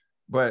Patreon.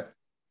 But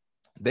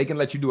they can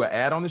let you do an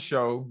ad on the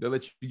show. They'll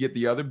let you get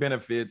the other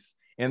benefits.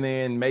 And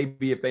then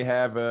maybe if they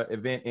have an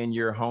event in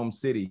your home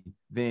city,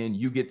 then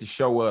you get to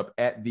show up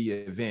at the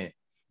event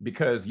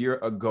because you're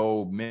a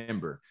gold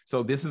member.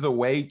 So this is a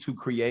way to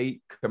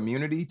create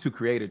community, to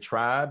create a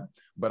tribe,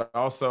 but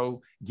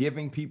also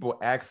giving people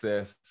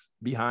access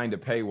behind a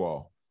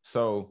paywall.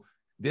 So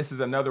this is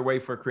another way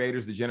for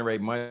creators to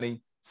generate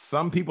money.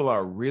 Some people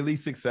are really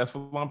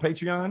successful on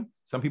Patreon.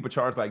 Some people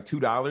charge like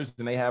 $2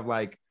 and they have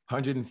like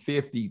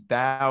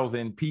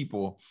 150,000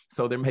 people.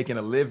 So they're making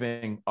a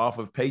living off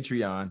of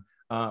Patreon,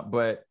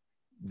 but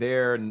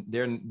they're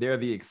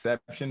the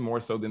exception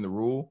more so than the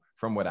rule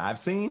from what I've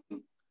seen.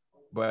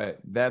 But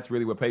that's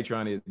really what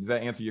Patreon is. Does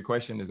that answer your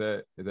question? Is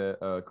that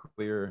a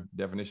clear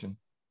definition?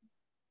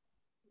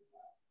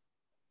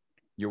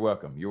 You're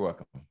welcome. You're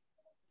welcome.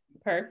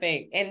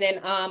 Perfect. And then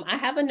I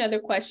have another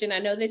question. I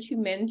know that you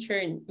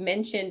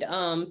mentioned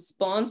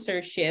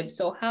sponsorship.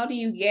 So how do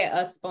you get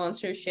a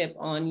sponsorship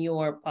on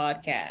your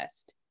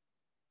podcast?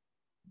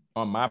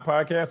 On my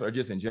podcast or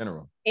just in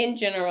general? In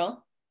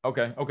general.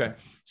 Okay.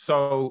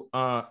 So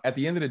at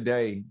the end of the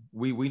day,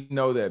 we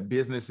know that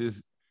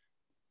businesses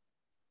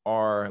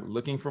are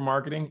looking for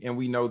marketing, and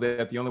we know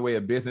that the only way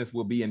a business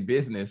will be in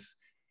business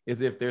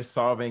is if they're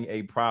solving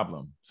a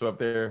problem. So if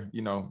they're,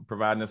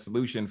 providing a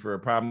solution for a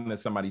problem that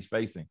somebody's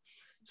facing.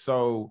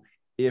 So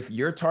if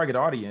your target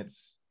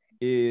audience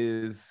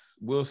is,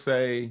 we'll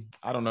say,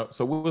 I don't know.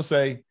 So we'll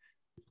say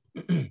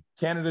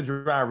Canada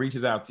Dry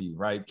reaches out to you,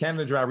 right?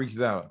 Canada Dry reaches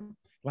out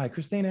like,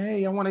 Christina,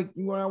 hey, I want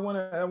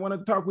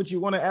to talk with you.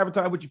 Want to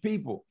advertise with your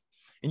people.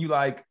 And you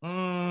like,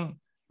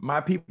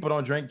 my people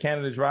don't drink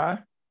Canada Dry.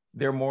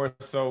 They're more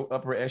so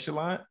upper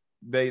echelon.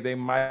 They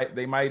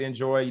might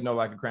enjoy,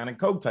 like a Crown and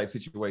Coke type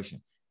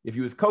situation. If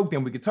you was Coke,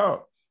 then we could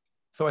talk.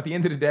 So at the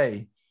end of the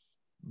day,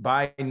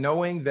 by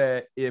knowing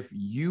that if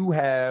you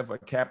have a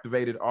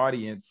captivated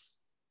audience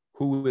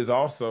who is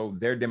also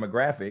their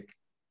demographic,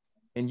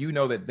 and you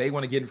know that they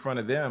want to get in front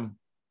of them,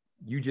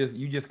 you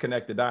just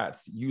connect the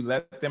dots. You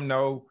let them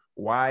know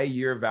why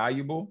you're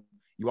valuable.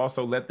 You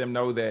also let them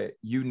know that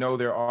you know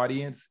their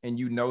audience, and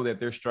you know that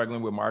they're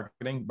struggling with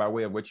marketing by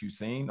way of what you've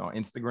seen on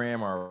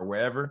Instagram or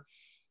wherever.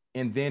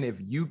 And then if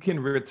you can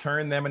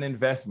return them an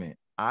investment,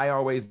 I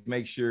always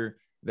make sure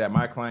that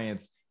my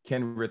clients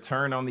can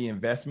return on the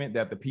investment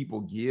that the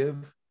people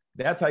give.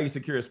 That's how you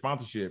secure a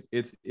sponsorship.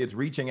 It's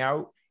reaching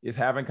out, it's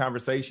having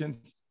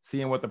conversations,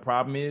 seeing what the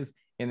problem is,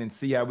 and then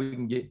see how we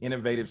can get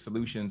innovative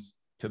solutions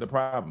to the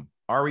problem.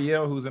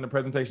 Ariel, who's in the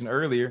presentation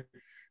earlier,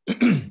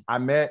 I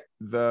met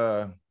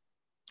the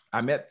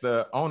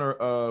owner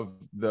of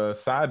the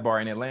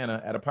Sidebar in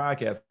Atlanta at a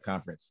podcast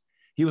conference.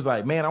 He was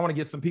like, man, I want to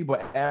get some people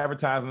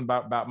advertising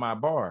about my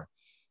bar.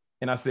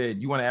 And I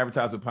said, you want to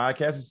advertise with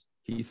podcasters?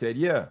 He said,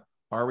 yeah.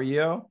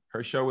 Ariel,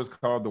 her show is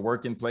called the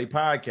Work and Play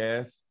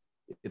Podcast.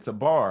 It's a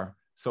bar.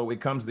 So it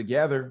comes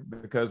together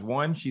because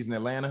 1, she's in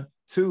Atlanta.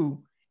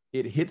 2,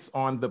 it hits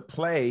on the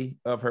play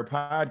of her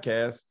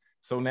podcast.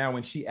 So now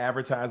when she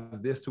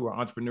advertises this to her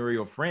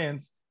entrepreneurial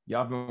friends,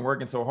 y'all been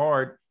working so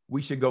hard,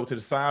 we should go to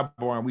the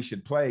Sidebar and we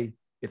should play.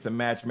 It's a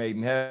match made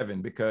in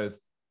heaven, because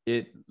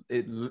it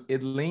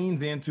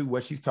leans into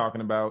what she's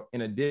talking about,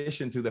 in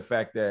addition to the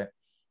fact that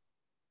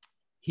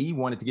he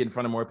wanted to get in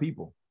front of more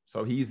people.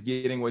 So he's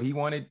getting what he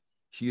wanted.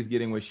 She's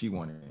getting what she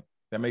wanted.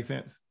 That makes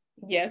sense?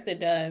 Yes, it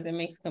does. It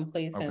makes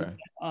complete sense. Okay.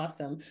 That's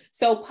awesome.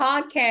 So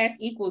podcast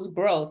equals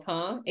growth,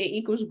 huh? It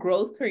equals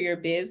growth for your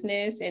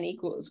business and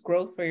equals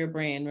growth for your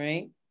brand,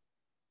 right?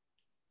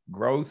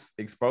 Growth,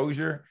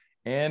 exposure,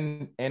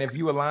 and if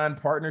you align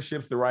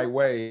partnerships the right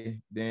way,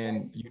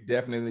 then you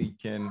definitely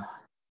can.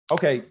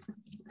 Okay,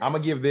 I'm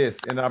gonna give this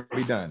and I'll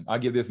be done. I'll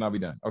give this and I'll be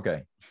done.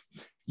 Okay.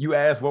 You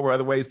asked what were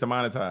other ways to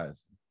monetize.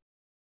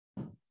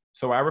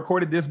 So I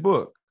recorded this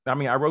book. I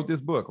mean, I wrote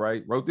this book,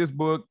 right? Wrote this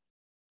book.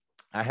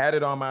 I had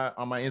it on my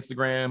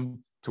Instagram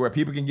to where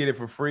people can get it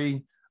for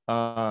free.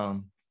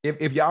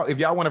 If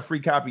y'all want a free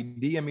copy,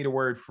 DM me the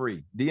word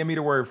free. DM me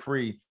the word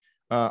free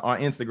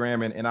on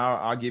Instagram, and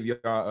I'll give you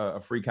a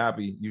free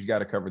copy. You just got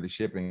to cover the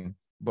shipping.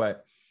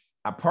 But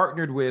I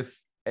partnered with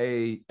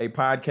a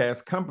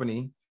podcast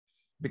company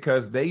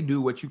because they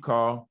do what you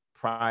call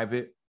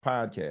private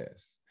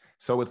podcasts.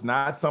 So it's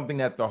not something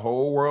that the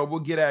whole world will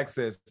get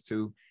access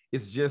to.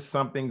 It's just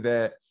something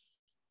that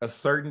a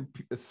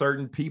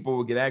certain people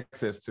will get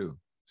access to.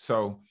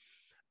 So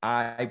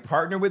I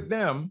partnered with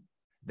them.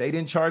 They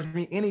didn't charge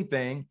me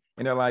anything.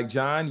 And they're like,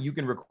 John, you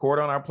can record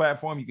on our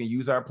platform. You can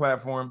use our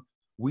platform.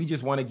 We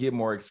just want to get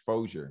more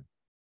exposure.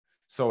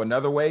 So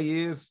another way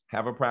is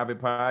have a private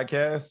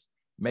podcast,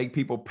 make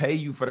people pay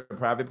you for the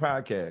private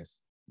podcast.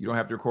 You don't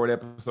have to record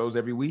episodes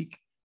every week.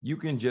 You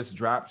can just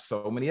drop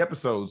so many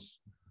episodes,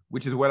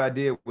 which is what I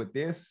did with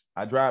this.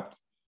 I dropped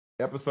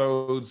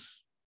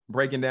episodes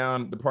breaking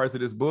down the parts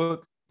of this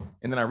book.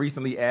 And then I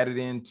recently added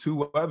in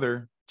 2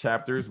 other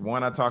chapters.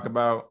 One, I talk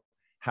about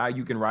how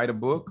you can write a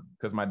book,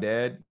 because my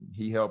dad,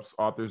 he helps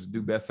authors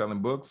do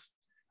best-selling books.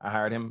 I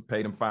hired him,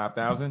 paid him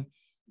 $5,000.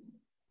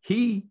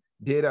 He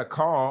did a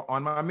call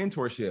on my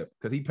mentorship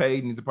because he paid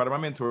and he's a part of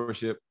my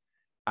mentorship.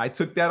 I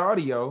took that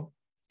audio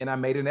and I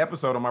made an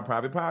episode on my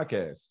private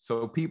podcast.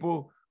 So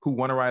people who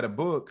want to write a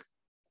book,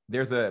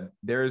 there's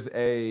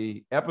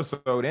a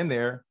episode in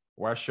there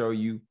where I show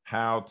you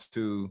how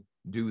to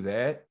do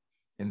that.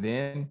 And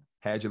then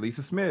had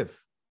Jaleesa Smith.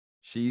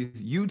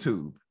 She's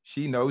YouTube.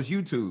 She knows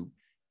YouTube.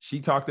 She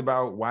talked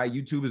about why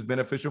YouTube is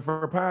beneficial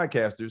for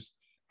podcasters.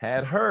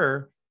 Had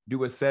her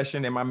do a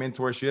session in my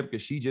mentorship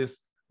because she just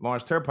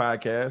launched her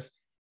podcast.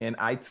 And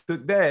I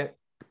took that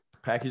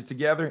packaged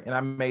together and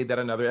I made that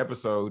another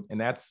episode. And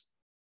that's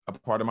a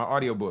part of my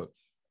audiobook.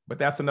 But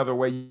that's another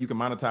way you can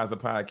monetize a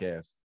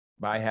podcast,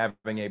 by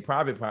having a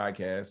private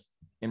podcast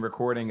and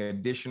recording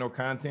additional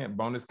content,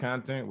 bonus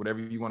content, whatever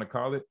you want to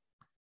call it,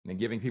 and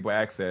giving people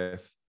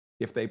access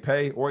if they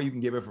pay, or you can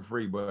give it for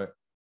free, but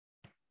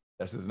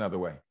that's just another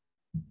way.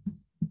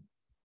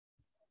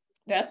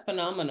 That's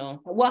phenomenal.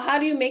 Well, how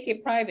do you make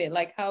it private?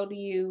 Like, how do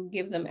you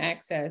give them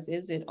access?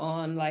 Is it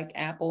on like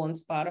Apple and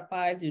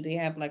Spotify? Do they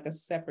have like a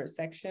separate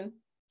section?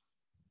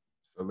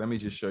 So let me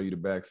just show you the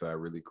backside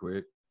really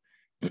quick.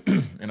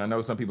 And I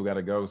know some people got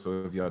to go,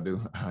 so if y'all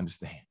do, I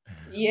understand.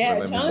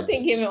 Yeah,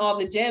 Jonathan giving all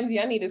the gems.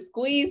 Y'all need to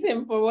squeeze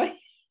him for what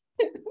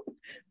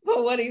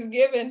for what he's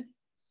giving.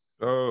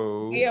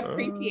 So we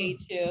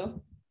appreciate you. Let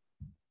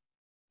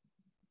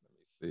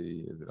me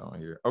see, is it on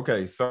here?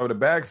 Okay, so the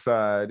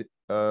backside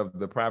of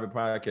the private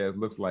podcast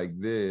looks like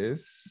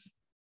this.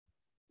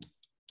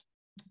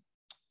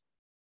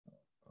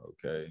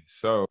 Okay,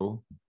 so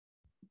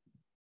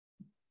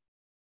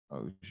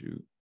oh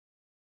shoot.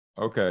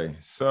 Okay,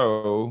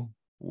 so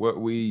what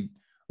we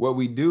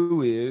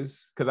do is,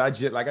 because I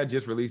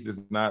just released this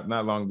not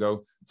long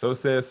ago. So it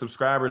says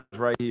subscribers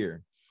right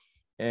here.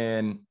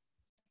 And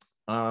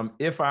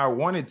if I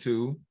wanted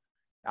to,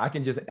 I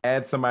can just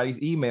add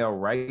somebody's email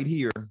right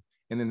here,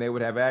 and then they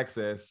would have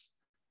access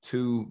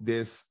to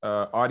this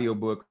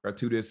audiobook or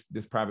to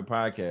this private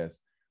podcast.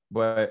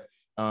 But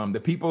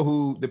the people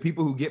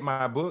who get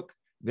my book,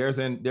 there's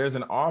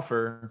an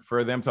offer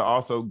for them to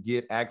also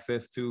get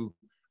access to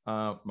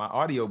my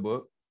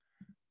audiobook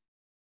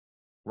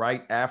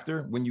right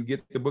after. When you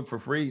get the book for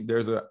free,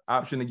 there's an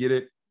option to get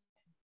it.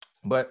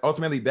 But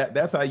ultimately,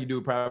 that's how you do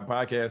a private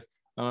podcast.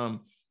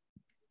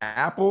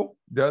 Apple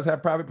does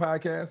have private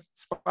podcasts.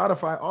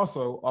 Spotify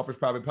also offers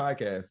private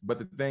podcasts. But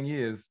the thing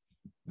is,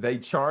 they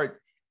charge.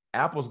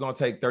 Apple's going to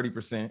take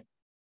 30%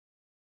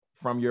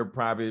 from your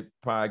private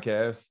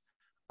podcast.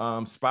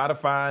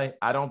 Spotify,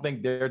 I don't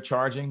think they're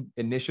charging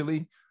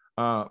initially,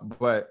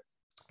 but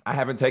I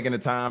haven't taken the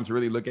time to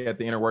really look at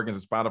the inner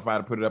workings of Spotify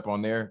to put it up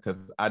on there because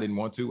I didn't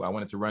want to. I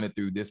wanted to run it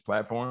through this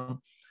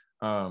platform.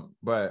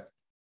 But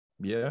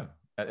yeah,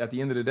 at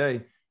the end of the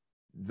day,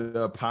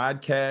 the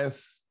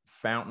podcast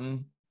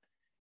fountain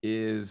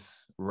is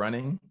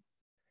running.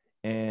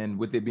 And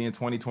with it being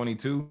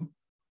 2022,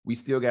 we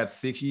still got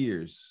 6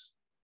 years.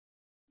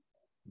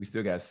 We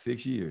still got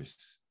 6 years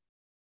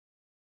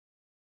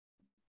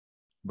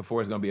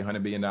before it's going to be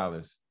 $100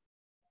 billion.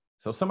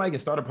 So somebody can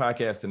start a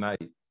podcast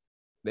tonight.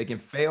 They can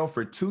fail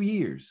for 2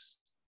 years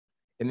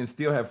and then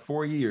still have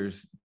 4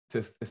 years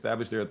to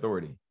establish their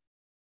authority.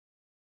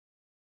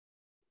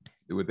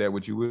 Do with that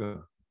what you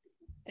will.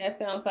 That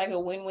sounds like a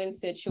win-win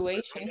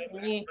situation for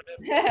me.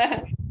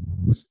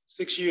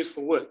 6 years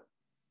for what?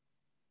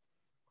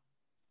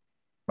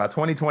 By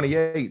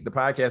 2028, the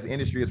podcast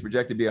industry is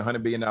projected to be a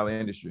 $100 billion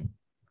industry.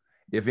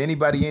 If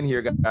anybody in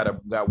here got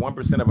 1%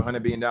 of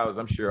 $100 billion,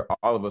 I'm sure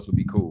all of us would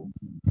be cool.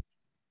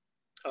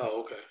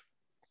 Oh, okay.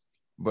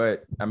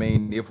 But I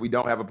mean, if we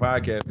don't have a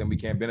podcast, then we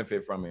can't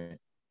benefit from it.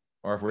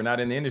 Or if we're not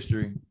in the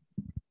industry,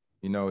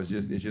 you know, it's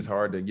just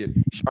hard to get.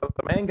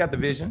 Charlamagne got the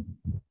vision.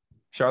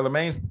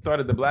 Charlamagne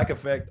started the Black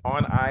Effect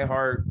on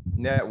iHeart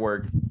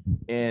Network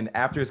And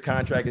after his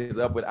contract is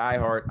up with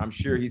iHeart, I'm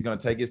sure he's going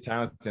to take his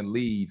talents and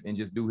leave and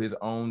just do his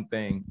own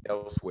thing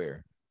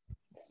elsewhere.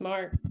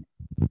 Smart.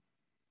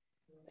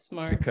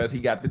 Because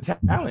he got the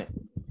talent,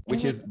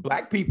 which is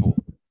Black people.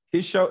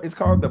 His show is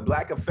called The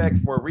Black Effect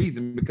for a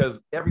reason, because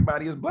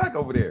everybody is Black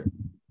over there.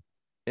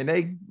 And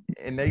they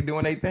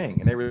doing their thing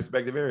in their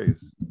respective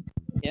areas.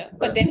 Yeah,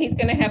 but then he's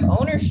going to have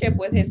ownership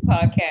with his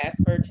podcast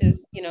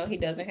versus, he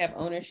doesn't have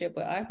ownership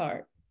with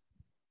iHeart.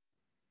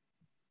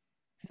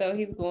 So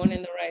he's going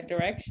in the right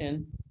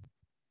direction.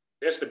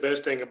 That's the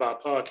best thing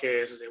about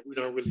podcasts, is that we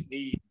don't really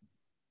need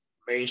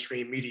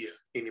mainstream media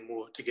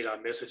anymore to get our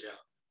message out.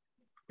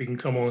 We can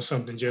come on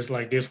something just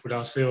like this with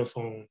our cell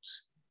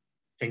phones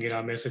and get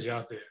our message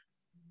out there.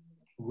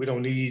 We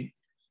don't need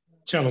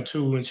Channel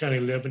 2 and Channel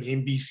 11,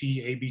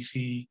 NBC,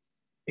 ABC,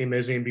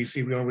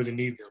 MSNBC. We don't really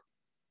need them.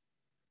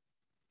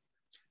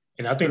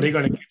 And I think they're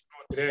going to get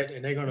on to that,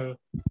 and they're going to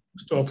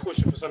start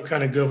pushing for some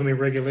kind of government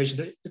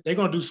regulation. They're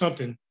going to do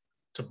something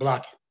to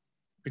block it,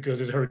 because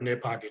it's hurting their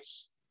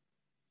pockets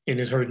and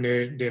it's hurting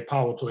their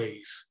power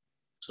plays.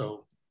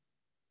 So,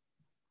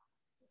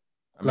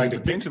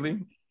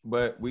 potentially,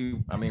 but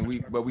we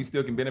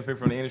still can benefit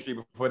from the industry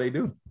before they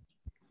do.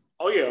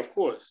 Oh yeah, of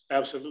course,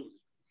 absolutely.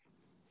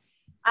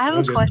 I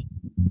have a question.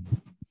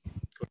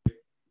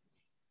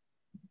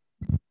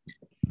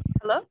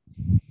 Hello?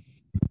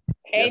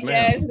 Hey, yes,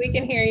 Jazz, we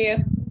can hear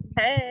you.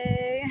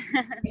 Hey.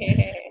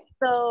 Hey.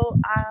 So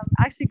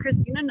actually,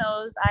 Christina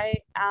knows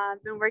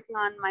I've been working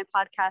on my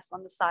podcast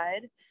on the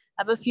side.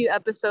 I have a few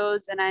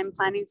episodes and I'm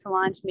planning to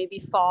launch maybe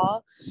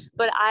fall,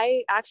 but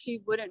I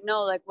actually wouldn't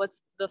know like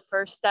what's the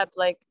first step.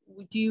 Like,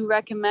 do you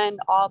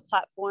recommend all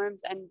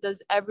platforms, and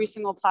does every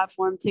single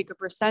platform take a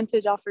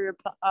percentage off of your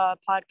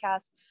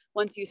podcast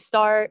once you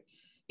start?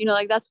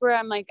 Like that's where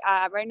I'm like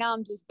right now.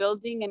 I'm just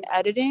building and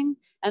editing,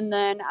 and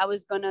then I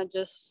was gonna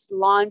just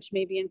launch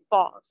maybe in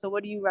fall. So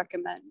what do you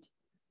recommend?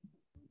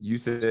 You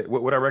said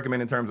what I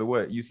recommend in terms of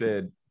what? You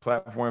said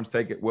platforms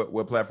take it.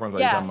 What platforms are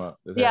you talking about?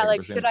 Yeah,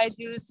 like should I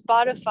do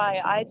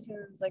Spotify,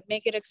 iTunes, like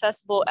make it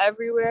accessible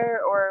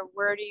everywhere, or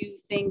where do you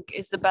think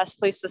is the best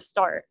place to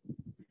start?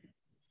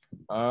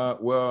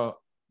 Well,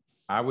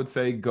 I would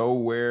say go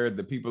where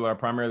the people are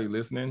primarily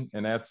listening,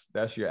 and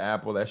that's your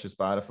Apple, that's your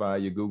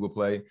Spotify, your Google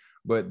Play.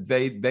 But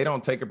they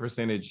don't take a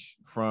percentage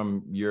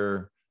from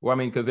your. Well, I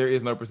mean, because there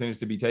is no percentage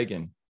to be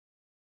taken.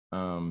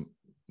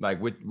 Like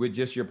with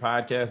just your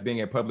podcast being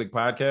a public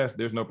podcast,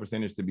 there's no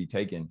percentage to be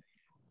taken.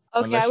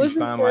 Okay, I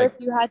wasn't sure if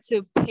you had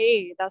to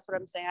pay. That's what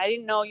I'm saying. I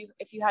didn't know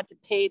if you had to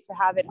pay to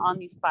have it on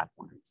these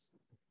platforms.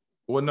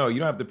 Well, no, you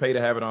don't have to pay to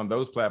have it on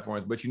those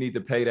platforms, but you need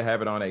to pay to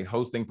have it on a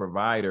hosting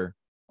provider,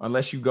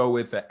 unless you go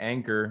with the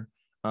Anchor,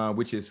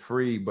 which is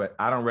free. But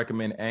I don't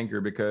recommend Anchor,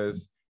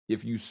 because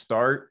if you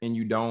start and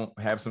you don't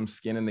have some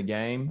skin in the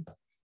game,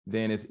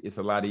 then it's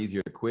a lot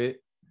easier to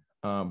quit.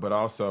 But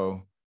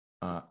also,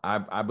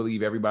 I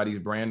believe everybody's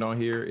brand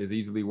on here is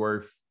easily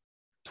worth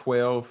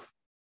 $12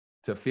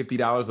 to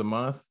 $50 a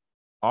month.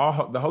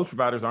 All the host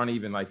providers aren't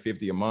even like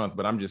 $50 a month,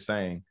 but I'm just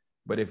saying.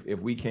 But if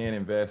we can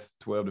invest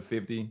 12 to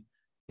 50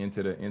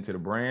 into the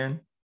brand,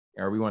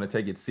 or we want to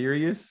take it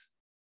serious,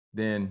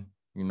 then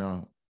we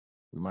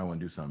might want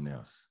to do something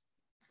else.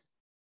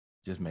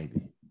 Just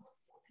maybe.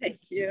 Thank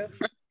you.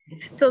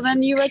 So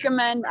then you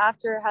recommend,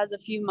 after it has a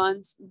few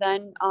months,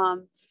 then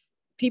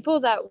people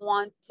that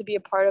want to be a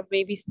part of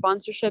maybe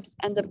sponsorships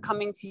end up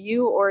coming to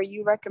you, or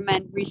you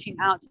recommend reaching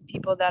out to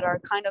people that are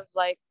kind of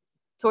like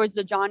towards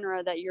the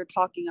genre that you're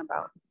talking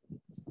about?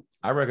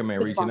 I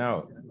recommend reaching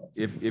out.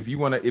 If you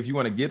want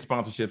to get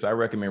sponsorships, I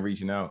recommend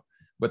reaching out.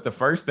 But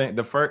if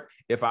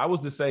I was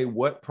to say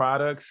what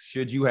products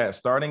should you have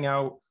starting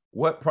out,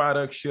 what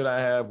products should I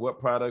have? What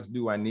products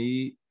do I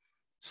need?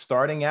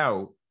 Starting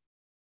out,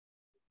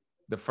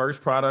 the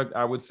first product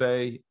I would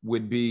say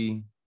would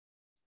be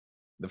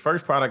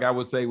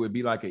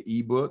like an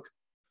ebook.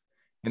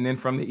 And then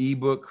from the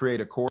ebook,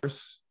 create a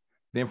course.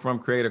 Then from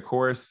create a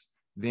course,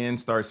 then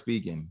start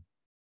speaking.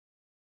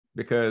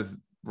 Because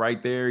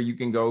right there, you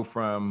can go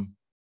from,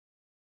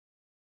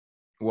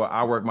 well,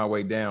 I work my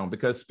way down,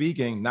 because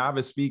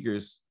novice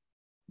speakers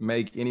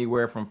make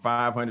anywhere from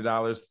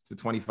 $500 to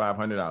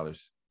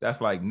 $2,500.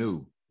 That's like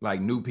new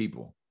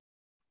people.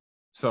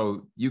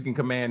 So you can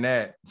command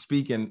that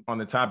speaking on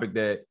the topic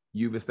that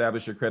you've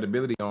established your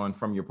credibility on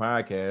from your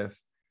podcast.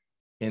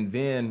 And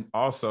then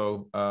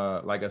also,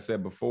 like I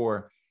said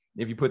before,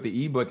 if you put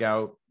the ebook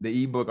out,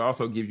 the ebook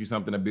also gives you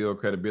something to build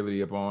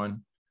credibility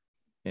upon.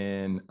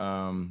 And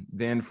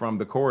then from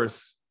the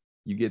course,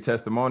 you get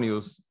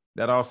testimonials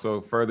that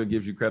also further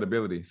gives you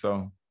credibility.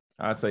 So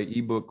I'd say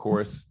ebook,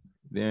 course,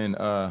 then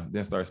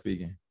start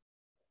speaking.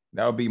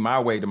 That would be my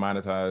way to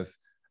monetize.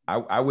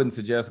 I wouldn't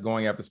suggest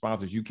going after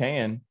sponsors. You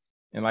can,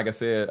 and like I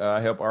said,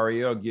 I help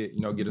REL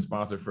get a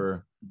sponsor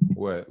for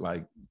what,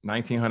 like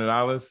 $1,900,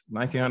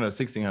 $1,900 or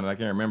 $1,600, I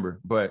can't remember.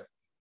 But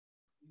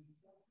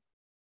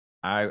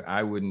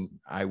I wouldn't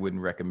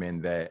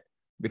recommend that,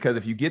 because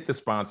if you get the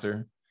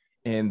sponsor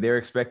and they're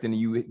expecting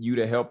you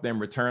to help them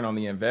return on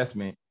the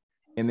investment,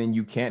 and then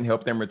you can't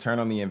help them return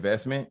on the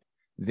investment,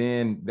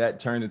 then that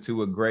turned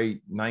into a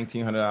great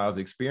 $1,900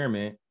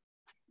 experiment.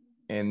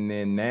 And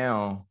then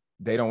now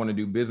they don't want to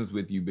do business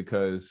with you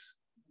because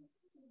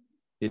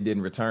it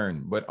didn't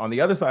return. But on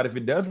the other side, if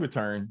it does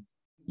return,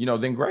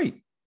 then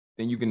great.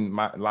 Then you can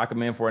lock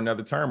them in for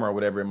another term or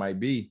whatever it might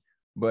be.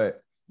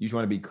 But you just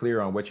want to be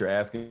clear on what you're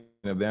asking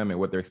of them and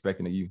what they're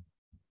expecting of you.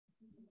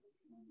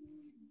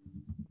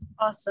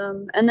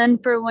 Awesome. And then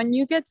for when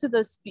you get to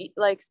the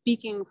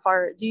speaking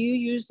part, do you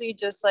usually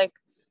just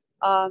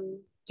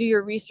do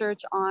your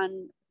research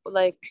on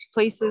like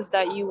places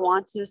that you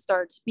want to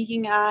start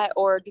speaking at,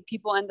 or do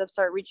people end up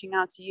start reaching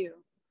out to you?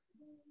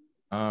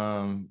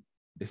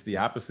 It's the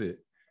opposite.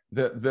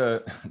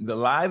 The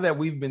lie that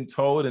we've been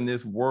told in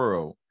this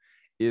world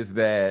is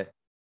that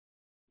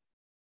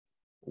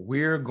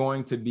we're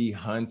going to be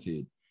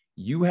hunted.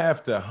 You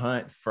have to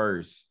hunt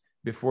first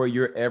before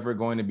you're ever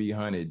going to be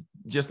hunted,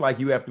 just like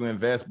you have to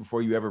invest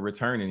before you ever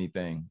return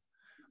anything.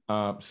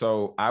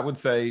 So I would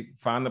say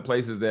find the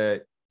places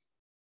that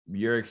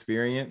your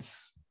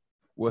experience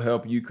will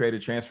help you create a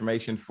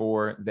transformation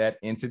for that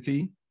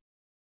entity,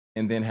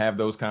 and then have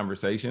those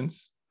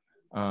conversations.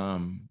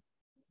 Yeah,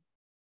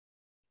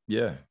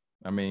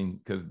 I mean,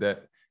 because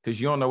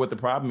you don't know what the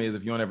problem is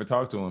if you don't ever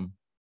talk to them.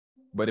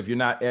 But if you're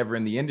not ever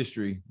in the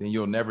industry, then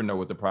you'll never know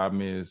what the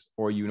problem is,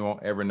 or you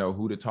won't ever know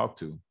who to talk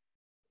to.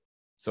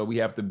 So we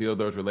have to build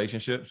those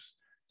relationships.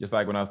 Just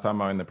like when I was talking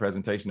about in the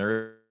presentation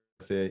earlier,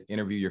 I said,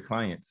 interview your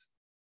clients.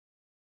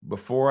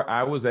 Before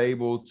I was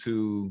able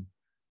to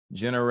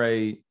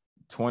generate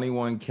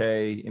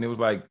 21K, and it was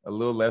like a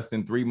little less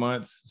than 3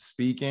 months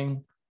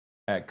speaking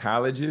at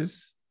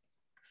colleges.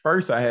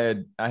 First, I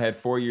had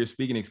 4 years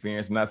speaking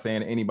experience. I'm not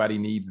saying anybody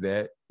needs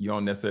that. You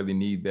don't necessarily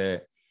need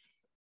that.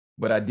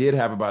 But I did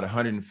have about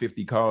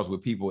 150 calls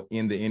with people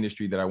in the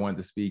industry that I wanted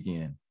to speak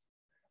in.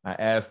 I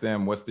asked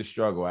them, what's the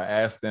struggle? I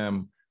asked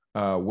them,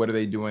 what are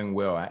they doing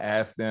well? I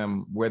asked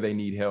them where they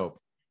need help.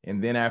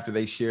 And then after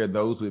they shared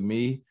those with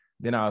me,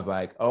 then I was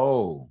like,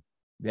 oh,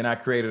 then I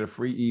created a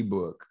free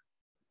ebook.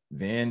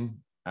 Then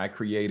I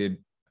created,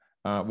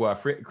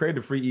 created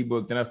a free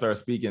ebook. Then I started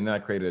speaking. Then I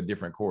created a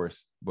different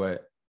course.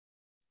 But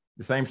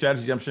the same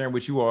strategy I'm sharing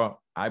with you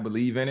all, I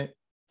believe in it.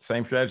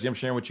 Same strategy I'm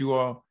sharing with you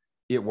all,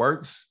 it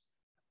works.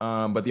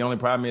 But the only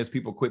problem is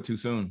people quit too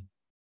soon.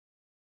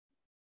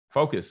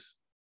 Focus.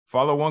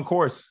 Follow one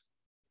course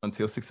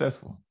until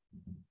successful.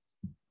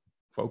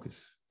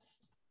 Focus.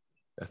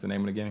 That's the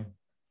name of the game.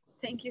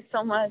 Thank you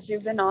so much.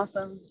 You've been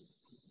awesome.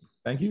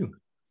 Thank you.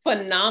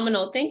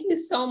 Phenomenal. Thank you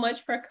so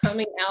much for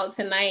coming out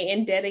tonight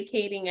and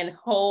dedicating a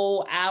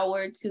whole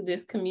hour to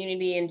this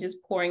community and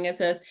just pouring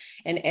into us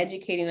and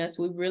educating us.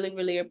 We really,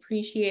 really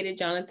appreciate it,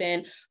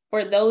 Jonathan.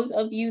 For those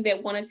of you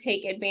that want to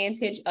take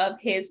advantage of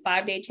his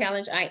 5-day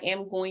challenge, I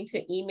am going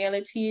to email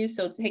it to you.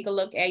 So take a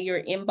look at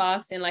your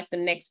inbox in like the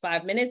next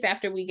 5 minutes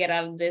after we get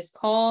out of this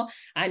call.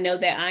 I know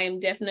that I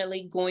am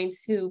definitely going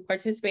to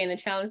participate in the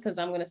challenge because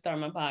I'm going to start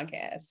my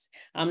podcast.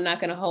 I'm not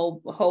going to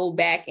hold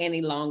back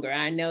any longer.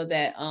 I know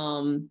that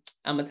I'm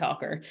a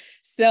talker.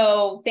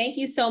 So thank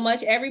you so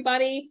much,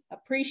 everybody.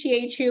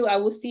 Appreciate you. I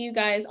will see you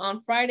guys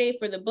on Friday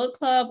for the book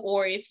club,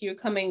 or if you're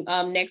coming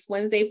next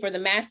Wednesday for the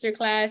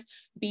masterclass.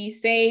 Be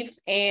safe,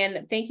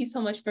 and thank you so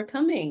much for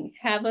coming.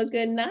 Have a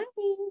good night.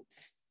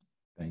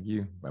 Thank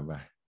you.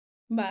 Bye-bye.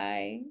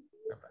 Bye.